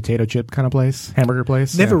and potato chip kind of place, hamburger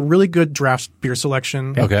place. They have a really good draft beer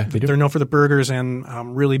selection. Okay. They do. They're known for the burgers and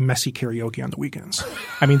really messy karaoke on the weekends.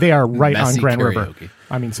 I mean, they are right on Messy Grand River. karaoke.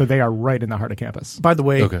 I mean, so they are right in the heart of campus. By the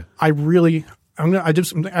way, Okay. I'm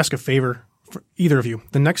gonna ask a favor for either of you.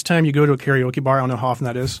 The next time you go to a karaoke bar, I don't know how often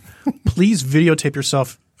that is, please videotape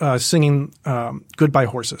yourself singing "Goodbye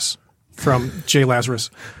Horses" from Jay Lazarus.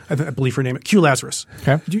 I believe her name is Q Lazarus.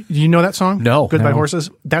 Okay. Do you know that song? No. "Goodbye No. Horses."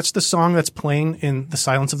 That's the song that's playing in "The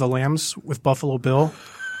Silence of the Lambs" with Buffalo Bill.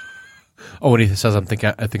 Oh, when he says, I think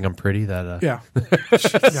I'm pretty. That Yeah.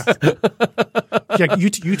 Yeah.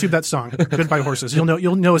 YouTube that song, "Goodbye Horses." You'll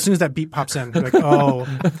know as soon as that beat pops in. You're like, oh,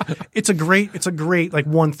 it's a great like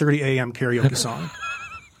 1:30 a.m. karaoke song.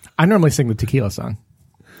 I normally sing the tequila song.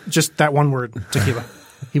 Just that one word, tequila.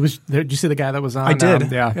 He was there. Did you see the guy that was on? I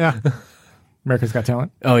did. Yeah. America's Got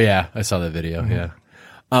Talent. Oh yeah, I saw that video.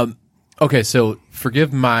 Yeah. Okay, so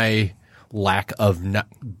forgive my lack of.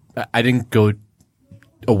 I didn't go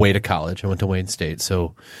away to college. I went to Wayne State.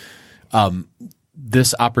 So,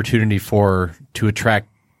 this opportunity to attract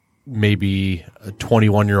maybe a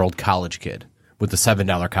 21-year-old college kid with a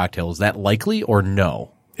 $7 cocktail, is that likely or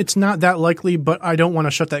no? It's not that likely, but I don't want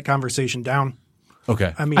to shut that conversation down.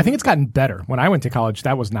 Okay. I mean, I think it's gotten better. When I went to college,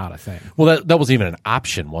 that was not a thing. Well, that wasn't even an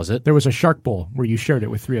option, was it? There was a shark bowl where you shared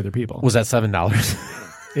it with 3 other people. Was that $7?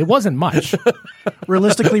 It wasn't much.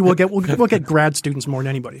 realistically, we'll get grad students more than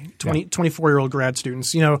anybody. 24-year-old grad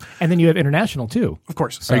students, you know, And then you have international too. of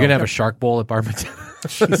course. Are you gonna have a shark bowl at Barberton?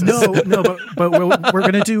 No, but we're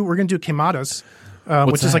gonna do quemadas,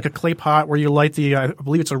 which is like a clay pot where you light I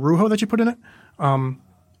believe it's a rujo that you put in it, and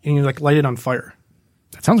you like light it on fire.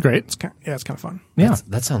 That sounds great. It's kind of fun. Yeah.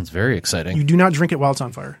 That sounds very exciting. You do not drink it while it's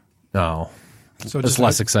on fire. No, So it's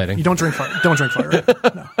less exciting. You don't drink fire. Don't drink fire.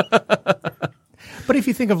 No. But if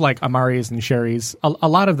you think of like Amaris and Sherry's, a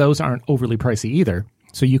lot of those aren't overly pricey either.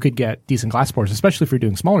 So you could get decent glass pours, especially if you're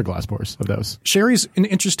doing smaller glass pours of those. Sherry's an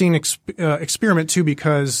interesting experiment too,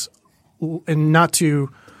 because, and not to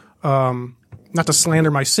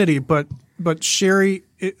slander my city, but sherry,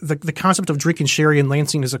 the concept of drinking sherry in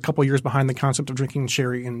Lansing is a couple years behind the concept of drinking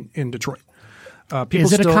sherry in Detroit.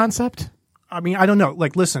 Is it a concept? I mean, I don't know.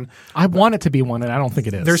 Like, listen, I want it to be one, and I don't think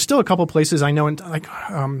it is. there's still a couple places I know,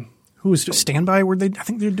 who is Standby, where I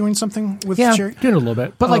think they're doing something with sherry. doing it a little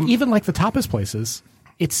bit. But like even like the tapas places,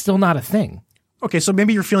 it's still not a thing. Okay, so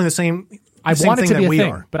maybe you're feeling the same. I same want it thing to that be a we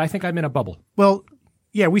thing, are. but I think I'm in a bubble. Well,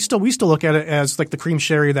 yeah, we still look at it as like the cream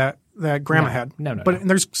sherry that Grandma had. No. But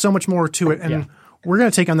there's so much more to it, and Yeah. we're going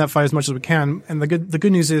to take on that fight as much as we can. And the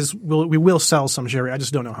good news is we will sell some sherry. I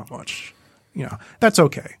just don't know how much. You know, that's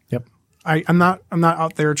okay. Yep. I'm not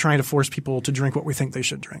out there trying to force people to drink what we think they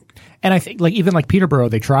should drink. And I think like even like Peterborough,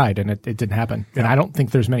 they tried and it didn't happen. And I don't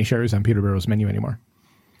think there's many sherries on Peterborough's menu anymore.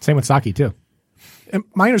 Same with sake too. And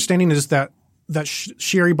my understanding is that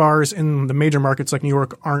sherry bars in the major markets like New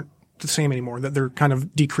York aren't the same anymore. That they're kind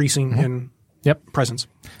of decreasing in Yep. presence.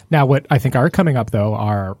 Now, what I think are coming up though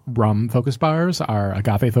are rum focused bars, are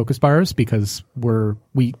agave focused bars, because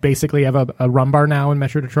we basically have a rum bar now in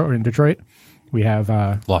Metro Detroit. Or in Detroit, we have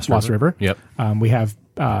Lost River. Yep. We have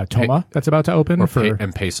Toma that's about to open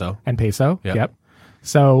and peso. and Peso. Yep. Yep.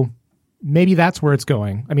 So maybe that's where it's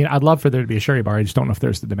going. I mean, I'd love for there to be a sherry bar. I just don't know if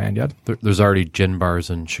there's the demand yet. There's already gin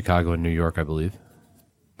bars in Chicago and New York, I believe,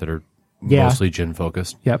 that are Yeah. mostly gin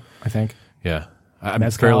focused. Yep, I think. Yeah. I'm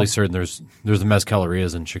Mezcal. fairly certain there's the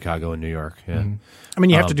mezcalerias in Chicago and New York. Yeah. I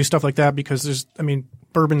mean, you have to do stuff like that because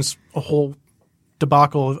bourbon's a whole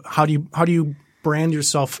debacle of how do you brand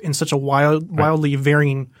yourself in such a wildly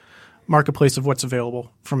varying marketplace of what's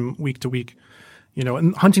available from week to week, you know,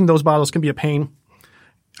 and hunting those bottles can be a pain.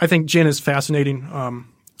 I think gin is fascinating.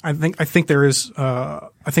 I think there's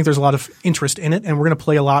a lot of interest in it, and we're going to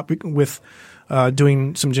play a lot with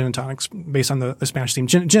doing some gin and tonics based on the Spanish theme.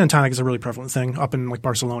 Gin and tonic is a really prevalent thing up in like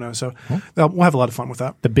Barcelona, so we'll have a lot of fun with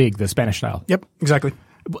that. The Spanish style. Yep, exactly.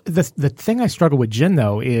 The thing I struggle with gin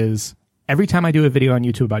though is every time I do a video on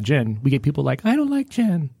YouTube about gin, we get people like, I don't like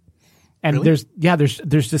gin. And Really?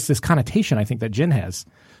 there's just this connotation I think that gin has.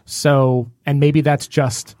 So, and maybe that's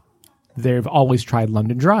just they've always tried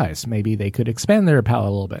London Dries. Maybe they could expand their palate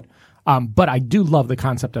a little bit. But I do love the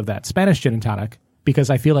concept of that Spanish gin and tonic because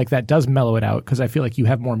I feel like that does mellow it out because I feel like you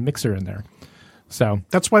have more mixer in there. So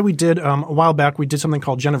That's why we did a while back. We did something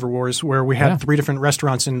called Genever Wars, where we had 3 different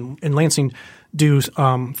restaurants in Lansing do 3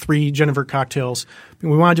 Genever cocktails.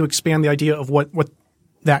 And we wanted to expand the idea of what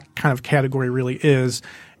that kind of category really is,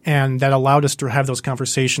 and that allowed us to have those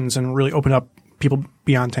conversations and really open up people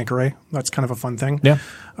beyond Tanqueray. That's kind of a fun thing. Yeah.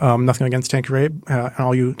 Nothing against Tanqueray and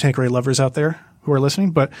all you Tanqueray lovers out there who are listening,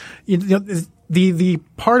 but you know, the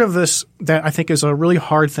part of this that I think is a really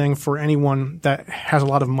hard thing for anyone that has a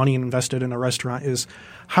lot of money invested in a restaurant is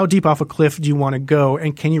how deep off a cliff do you want to go,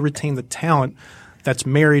 and can you retain the talent that's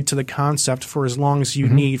married to the concept for as long as you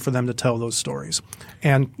need for them to tell those stories.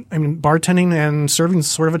 And I mean, bartending and serving is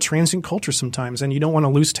sort of a transient culture sometimes, and you don't want to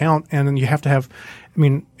lose talent, and then you have to have, I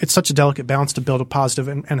mean, it's such a delicate balance to build a positive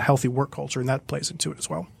and healthy work culture, and that plays into it as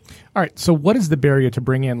well. all right. So what is the barrier to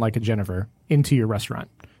bring in like a Genever into your restaurant?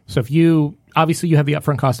 So if you obviously you have the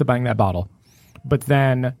upfront cost of buying that bottle, but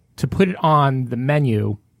then to put it on the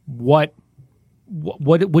menu, what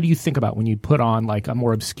do you think about when you put on like a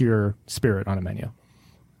more obscure spirit on a menu?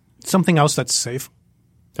 Something else that's safe.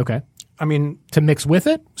 Okay. I mean, To mix with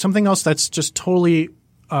it? something else that's just totally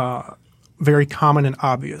very common and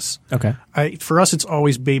obvious. Okay. For us, it's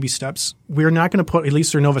always baby steps. We're not going to put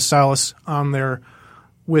Elixir Novasalis on there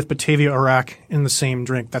with Batavia Iraq in the same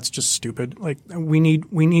drink. That's just stupid. Like we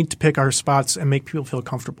need to pick our spots and make people feel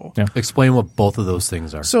comfortable. Yeah. Explain what both of those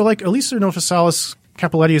things are. So like Elixir Novasalis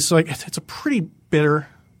Cappelletti is like it's a pretty bitter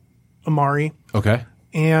Amari, Okay.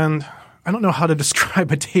 and I don't know how to describe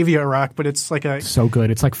Batavia Iraq, but it's like a So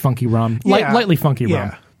good. It's like funky rum. Yeah. Lightly funky yeah.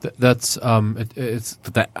 rum. That's it's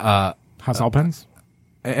that House Alpens?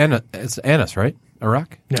 it's anise, right?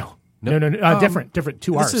 Iraq. No. No. Different.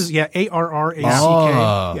 Two R's. This is ARRACK.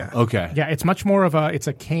 Oh, Yeah. okay. Yeah, it's much more of it's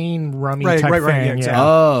a cane rummy Right, type right, thing. yeah, exactly.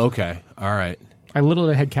 Oh, okay. All right. I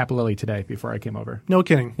literally had Cappellilli today before I came over. No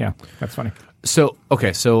kidding. Yeah, that's funny. So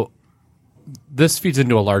this feeds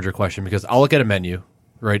into a larger question because I'll look at a menu,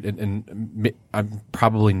 right, and I'm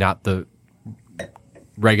probably not the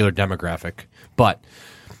regular demographic, but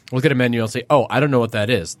I'll look at a menu and I'll say, oh, I don't know what that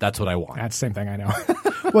is. That's what I want. That's the same thing I know.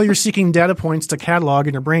 Well, you're seeking data points to catalog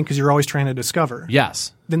in your brain because you're always trying to discover.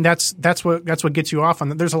 Yes. Then that's what gets you off on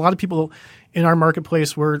that. There's a lot of people in our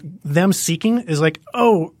marketplace where them seeking is like,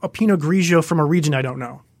 oh, a Pinot Grigio from a region I don't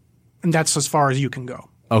know, and that's as far as you can go.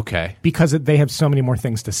 Okay. Because they have so many more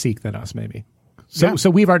things to seek than us, maybe. Yeah. So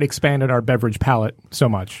we've already expanded our beverage palette so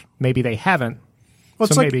much. Maybe they haven't. Well,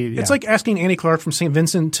 it's So like maybe, it's yeah. like asking Annie Clark from St.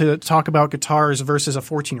 Vincent to talk about guitars versus a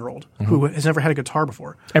 14-year-old who has never had a guitar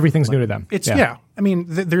before. Everything's new to them. It's yeah. I mean,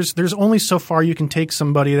 there's only so far you can take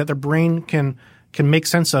somebody that their brain can make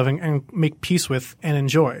sense of and make peace with and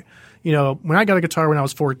enjoy. You know, when I got a guitar when I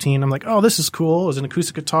was 14, I'm like, oh, this is cool. It was an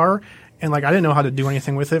acoustic guitar, and like I didn't know how to do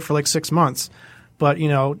anything with it for like 6 months. But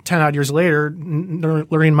 10 odd years later,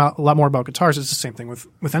 learning a lot more about guitars is the same thing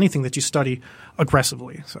with anything that you study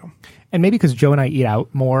aggressively. So. And maybe because Joe and I eat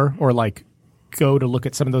out more or like go to look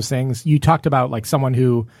at some of those things. You talked about like someone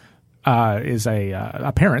who is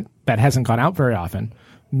a parent that hasn't gone out very often.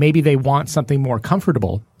 Maybe they want something more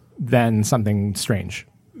comfortable than something strange.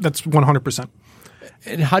 That's 100%.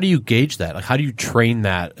 And how do you gauge that? Like, how do you train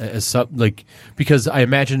that as because I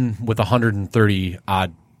imagine with 130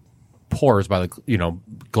 odd pours by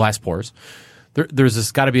glass pours, there's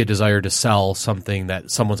this got to be a desire to sell something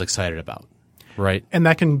that someone's excited about, right? And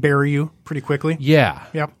that can bury you pretty quickly. Yeah.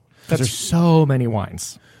 Yep. There's so many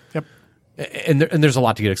wines. Yep. And there's a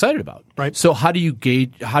lot to get excited about. Right. So how do you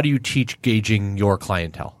teach gauging your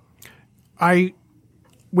clientele?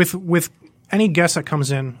 With any guest that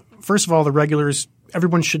comes in, first of all, the regulars,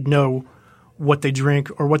 everyone should know what they drink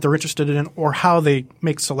or what they're interested in or how they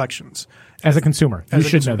make selections. As a consumer, you As a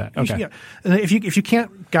should consumer. know that. Okay. Yeah. And if you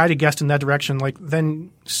can't guide a guest in that direction,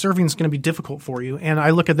 then serving is going to be difficult for you. And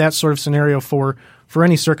I look at that sort of scenario for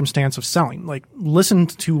any circumstance of selling. Like, listen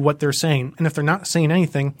to what they're saying. And if they're not saying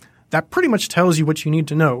anything, that pretty much tells you what you need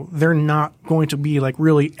to know. They're not going to be like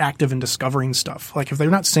really active in discovering stuff. Like, if they're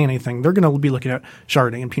not saying anything, they're going to be looking at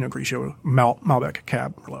Chardonnay and Pinot Grigio, Malbec,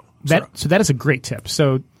 Cab, Merlot. So that is a great tip.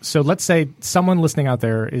 So let's say someone listening out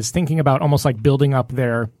there is thinking about almost like building up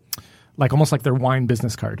their, like almost like their wine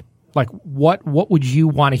business card. Like what would you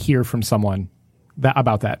want to hear from someone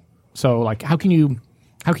about that? So like how can you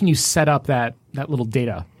set up that little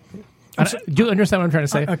data? Do you understand what I'm trying to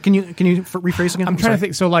say? Can you rephrase again? I'm trying to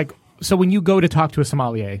think. So when you go to talk to a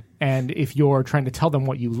sommelier, and if you're trying to tell them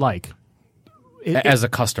what you like, as a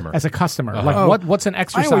customer, like what's an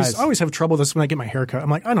exercise? I always have trouble with this when I get my hair cut. I'm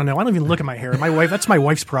like, I don't know. I don't even look at my hair. That's my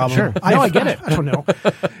wife's problem. Sure. I get it. I don't know.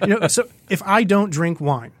 So if I don't drink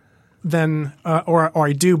wine, then or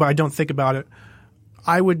I do, but I don't think about it,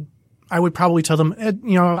 I would probably tell them,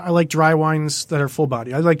 I like dry wines that are full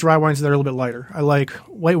body. I like dry wines that are a little bit lighter. I like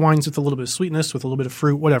white wines with a little bit of sweetness, with a little bit of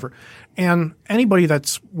fruit, whatever. And anybody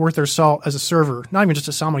that's worth their salt as a server, not even just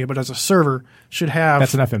a sommelier, but as a server, should have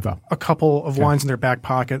that's enough info. A couple of wines in their back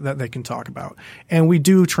pocket that they can talk about. And we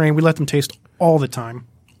do train. We let them taste all the time.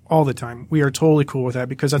 All the time. We are totally cool with that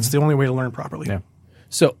because that's the only way to learn properly. Yeah.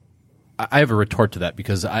 So I have a retort to that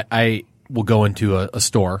because I will go into a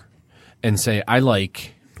store and say, I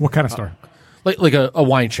like... What kind of store? Like a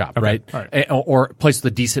wine shop, okay. right? Right. Or a place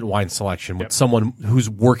with a decent wine selection with someone who's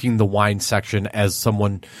working the wine section as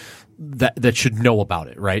someone that should know about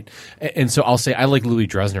it, right? And so I'll say, I like Louis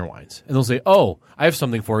Dresner wines. And they'll say, oh, I have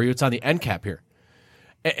something for you. It's on the end cap here.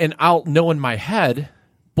 And I'll know in my head,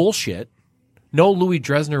 bullshit, no Louis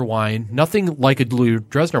Dresner wine, nothing like a Louis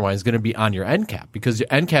Dresner wine is going to be on your end cap because your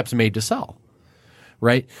end cap's made to sell,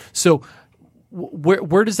 right? So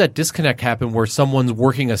where does that disconnect happen where someone's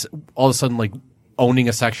working all of a sudden like owning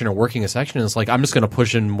a section or working a section and it's like, I'm just going to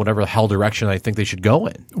push in whatever the hell direction I think they should go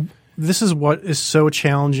in? This is what is so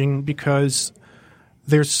challenging because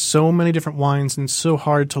there's so many different wines and it's so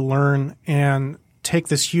hard to learn and take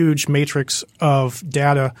this huge matrix of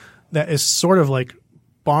data that is sort of like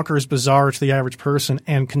bonkers bizarre to the average person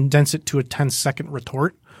and condense it to a 10-second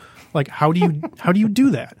retort. Like, how do you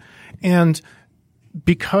do that? And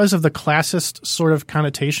because of the classist sort of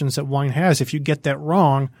connotations that wine has, if you get that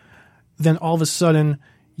wrong, then all of a sudden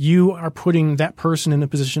you are putting that person in a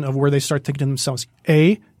position of where they start thinking to themselves,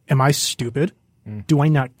 A, am I stupid? Do I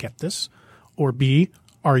not get this? Or B,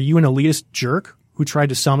 are you an elitist jerk who tried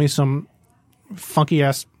to sell me some funky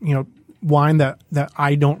ass, wine that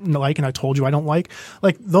I don't like and I told you I don't like?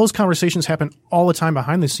 Like, those conversations happen all the time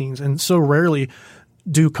behind the scenes, and so rarely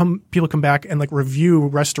do people come back and like review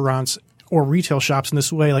restaurants or retail shops in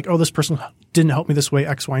this way, like, oh, this person didn't help me this way,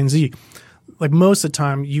 X, Y, and Z. Like, most of the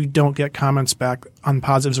time, you don't get comments back on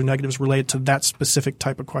positives or negatives related to that specific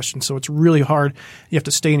type of question. So it's really hard. You have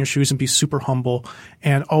to stay in your shoes and be super humble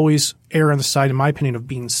and always err on the side, in my opinion, of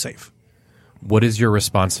being safe. What is your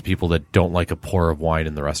response to people that don't like a pour of wine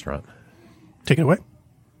in the restaurant? Take it away.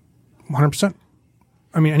 100%.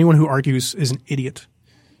 I mean, anyone who argues is an idiot.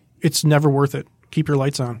 It's never worth it. Keep your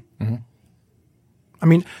lights on. Mm-hmm. I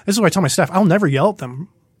mean, this is what I tell my staff. I'll never yell at them.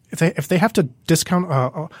 If they have to discount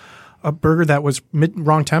a burger that was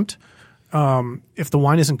wrong temp, if the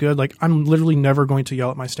wine isn't good, like, I'm literally never going to yell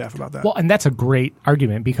at my staff about that. Well, and that's a great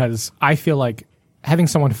argument because I feel like having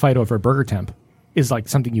someone fight over a burger temp is like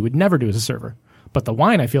something you would never do as a server. But the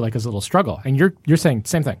wine, I feel like, is a little struggle. And you're saying the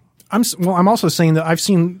same thing. I'm also saying that I've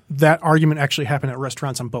seen that argument actually happen at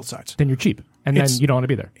restaurants on both sides. Then you're cheap, and then you don't want to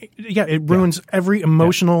be there. Yeah, it ruins every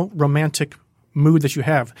emotional, romantic mood that you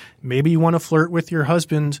have. Maybe you want to flirt with your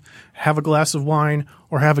husband, have a glass of wine,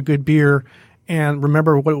 or have a good beer, and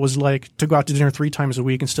remember what it was like to go out to dinner 3 times a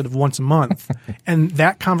week instead of once a month. And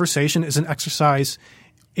that conversation is an exercise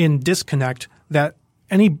in disconnect that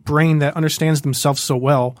any brain that understands themselves so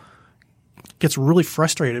well gets really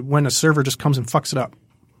frustrated when a server just comes and fucks it up.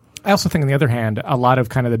 I also think, on the other hand, a lot of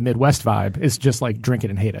kind of the Midwest vibe is just like drink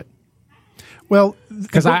it and hate it. Well,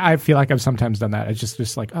 because I feel like I've sometimes done that. It's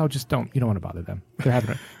just like, oh, just don't. You don't want to bother them. They're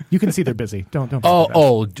having it. You can see they're busy. Don't.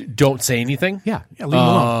 Don't say anything. Yeah, leave them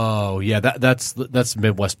alone. Oh, yeah. That's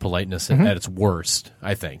Midwest politeness at its worst,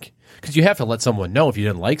 I think, because you have to let someone know if you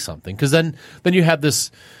didn't like something. Because then you have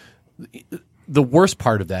this. The worst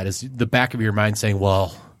part of that is the back of your mind saying,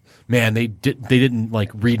 well, man, they didn't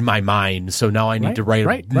like read my mind, so now I need to write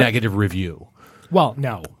a negative review. Well,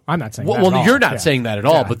 no, I'm not saying that well, at all. You're not saying that at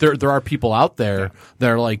all, Yeah. but there are people out there that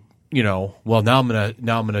are like, well, now I'm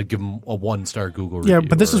gonna give them a 1-star Google review. Yeah,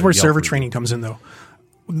 but this is where Yelp server review. training comes in, though.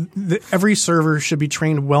 Every server should be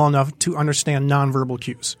trained well enough to understand nonverbal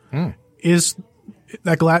cues. Is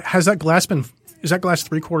that glass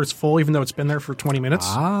 3/4 full, even though it's been there for 20 minutes?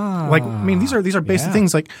 Like, I mean, these are basic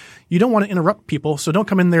things. Like, you don't want to interrupt people, so don't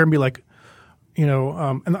come in there and be like,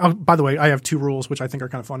 by the way, I have 2 rules, which I think are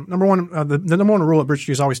kind of fun. Number one, the number 1 rule at Bridge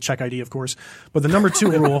Street is always check ID, of course. But the number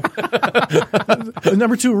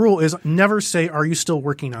 2 rule is never say, "Are you still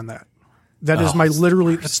working on that?" That is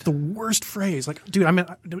that's the worst phrase. Like, dude,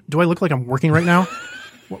 do I look like I'm working right now?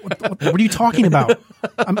 What are you talking about?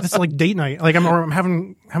 It's like date night. Like I'm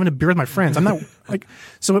having a beer with my friends. I'm not like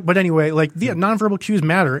so. But anyway, like the nonverbal cues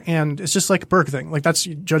matter, and it's just like a burger thing. Like that's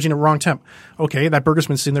judging a wrong temp. Okay, that burger's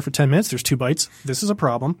been sitting there for 10 minutes. There's 2 bites. This is a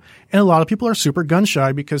problem. And a lot of people are super gun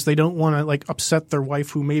shy because they don't want to like upset their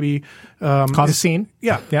wife who maybe Cause a scene.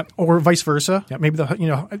 Yeah. Yep. Or vice versa. Yep. Maybe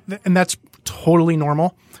and that's totally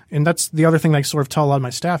normal. And that's the other thing that I sort of tell a lot of my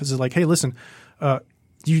staff is like, hey, listen,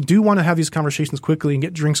 you do want to have these conversations quickly and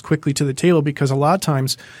get drinks quickly to the table because a lot of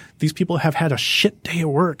times these people have had a shit day of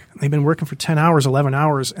work. They've been working for 10 hours, 11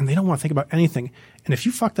 hours, and they don't want to think about anything. And if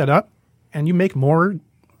you fuck that up and you make more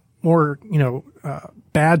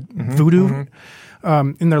bad voodoo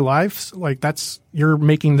in their lives, like you're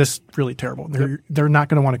making this really terrible. They're not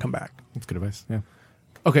going to want to come back. That's good advice. Yeah.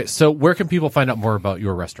 Okay, so where can people find out more about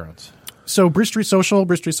your restaurants? So Bridge Street Social,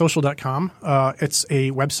 bridgestreetsocial.com. It's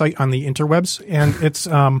a website on the interwebs, and it's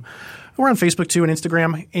we're on Facebook too and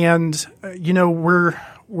Instagram. And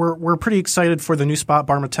we're pretty excited for the new spot,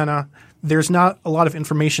 Bar Matena. There's not a lot of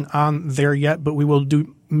information on there yet, but we will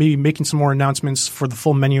maybe making some more announcements for the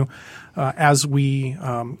full menu as we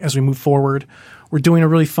move forward. We're doing a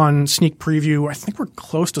really fun sneak preview. I think we're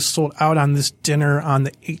close to sold out on this dinner on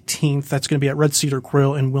the 18th. That's going to be at Red Cedar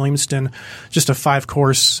Grill in Williamston. Just a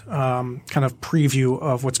 5-course kind of preview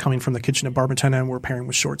of what's coming from the kitchen at Bar Matena, and we're pairing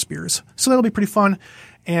with Shorts beers. So that'll be pretty fun.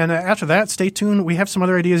 And after that, stay tuned. We have some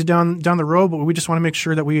other ideas down the road, but we just want to make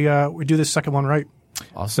sure that we do this second one right.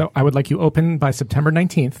 Awesome. So I would like you open by September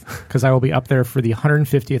 19th because I will be up there for the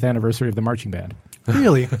 150th anniversary of the marching band.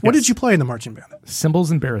 Really? What did you play in the marching band?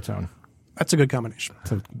 Cymbals and baritone. That's a good combination.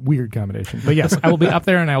 It's a weird combination. But yes, I will be up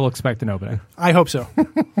there and I will expect an opening. I hope so.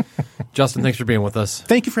 Justin, thanks for being with us.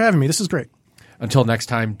 Thank you for having me. This is great. Until next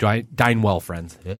time, dine well, friends.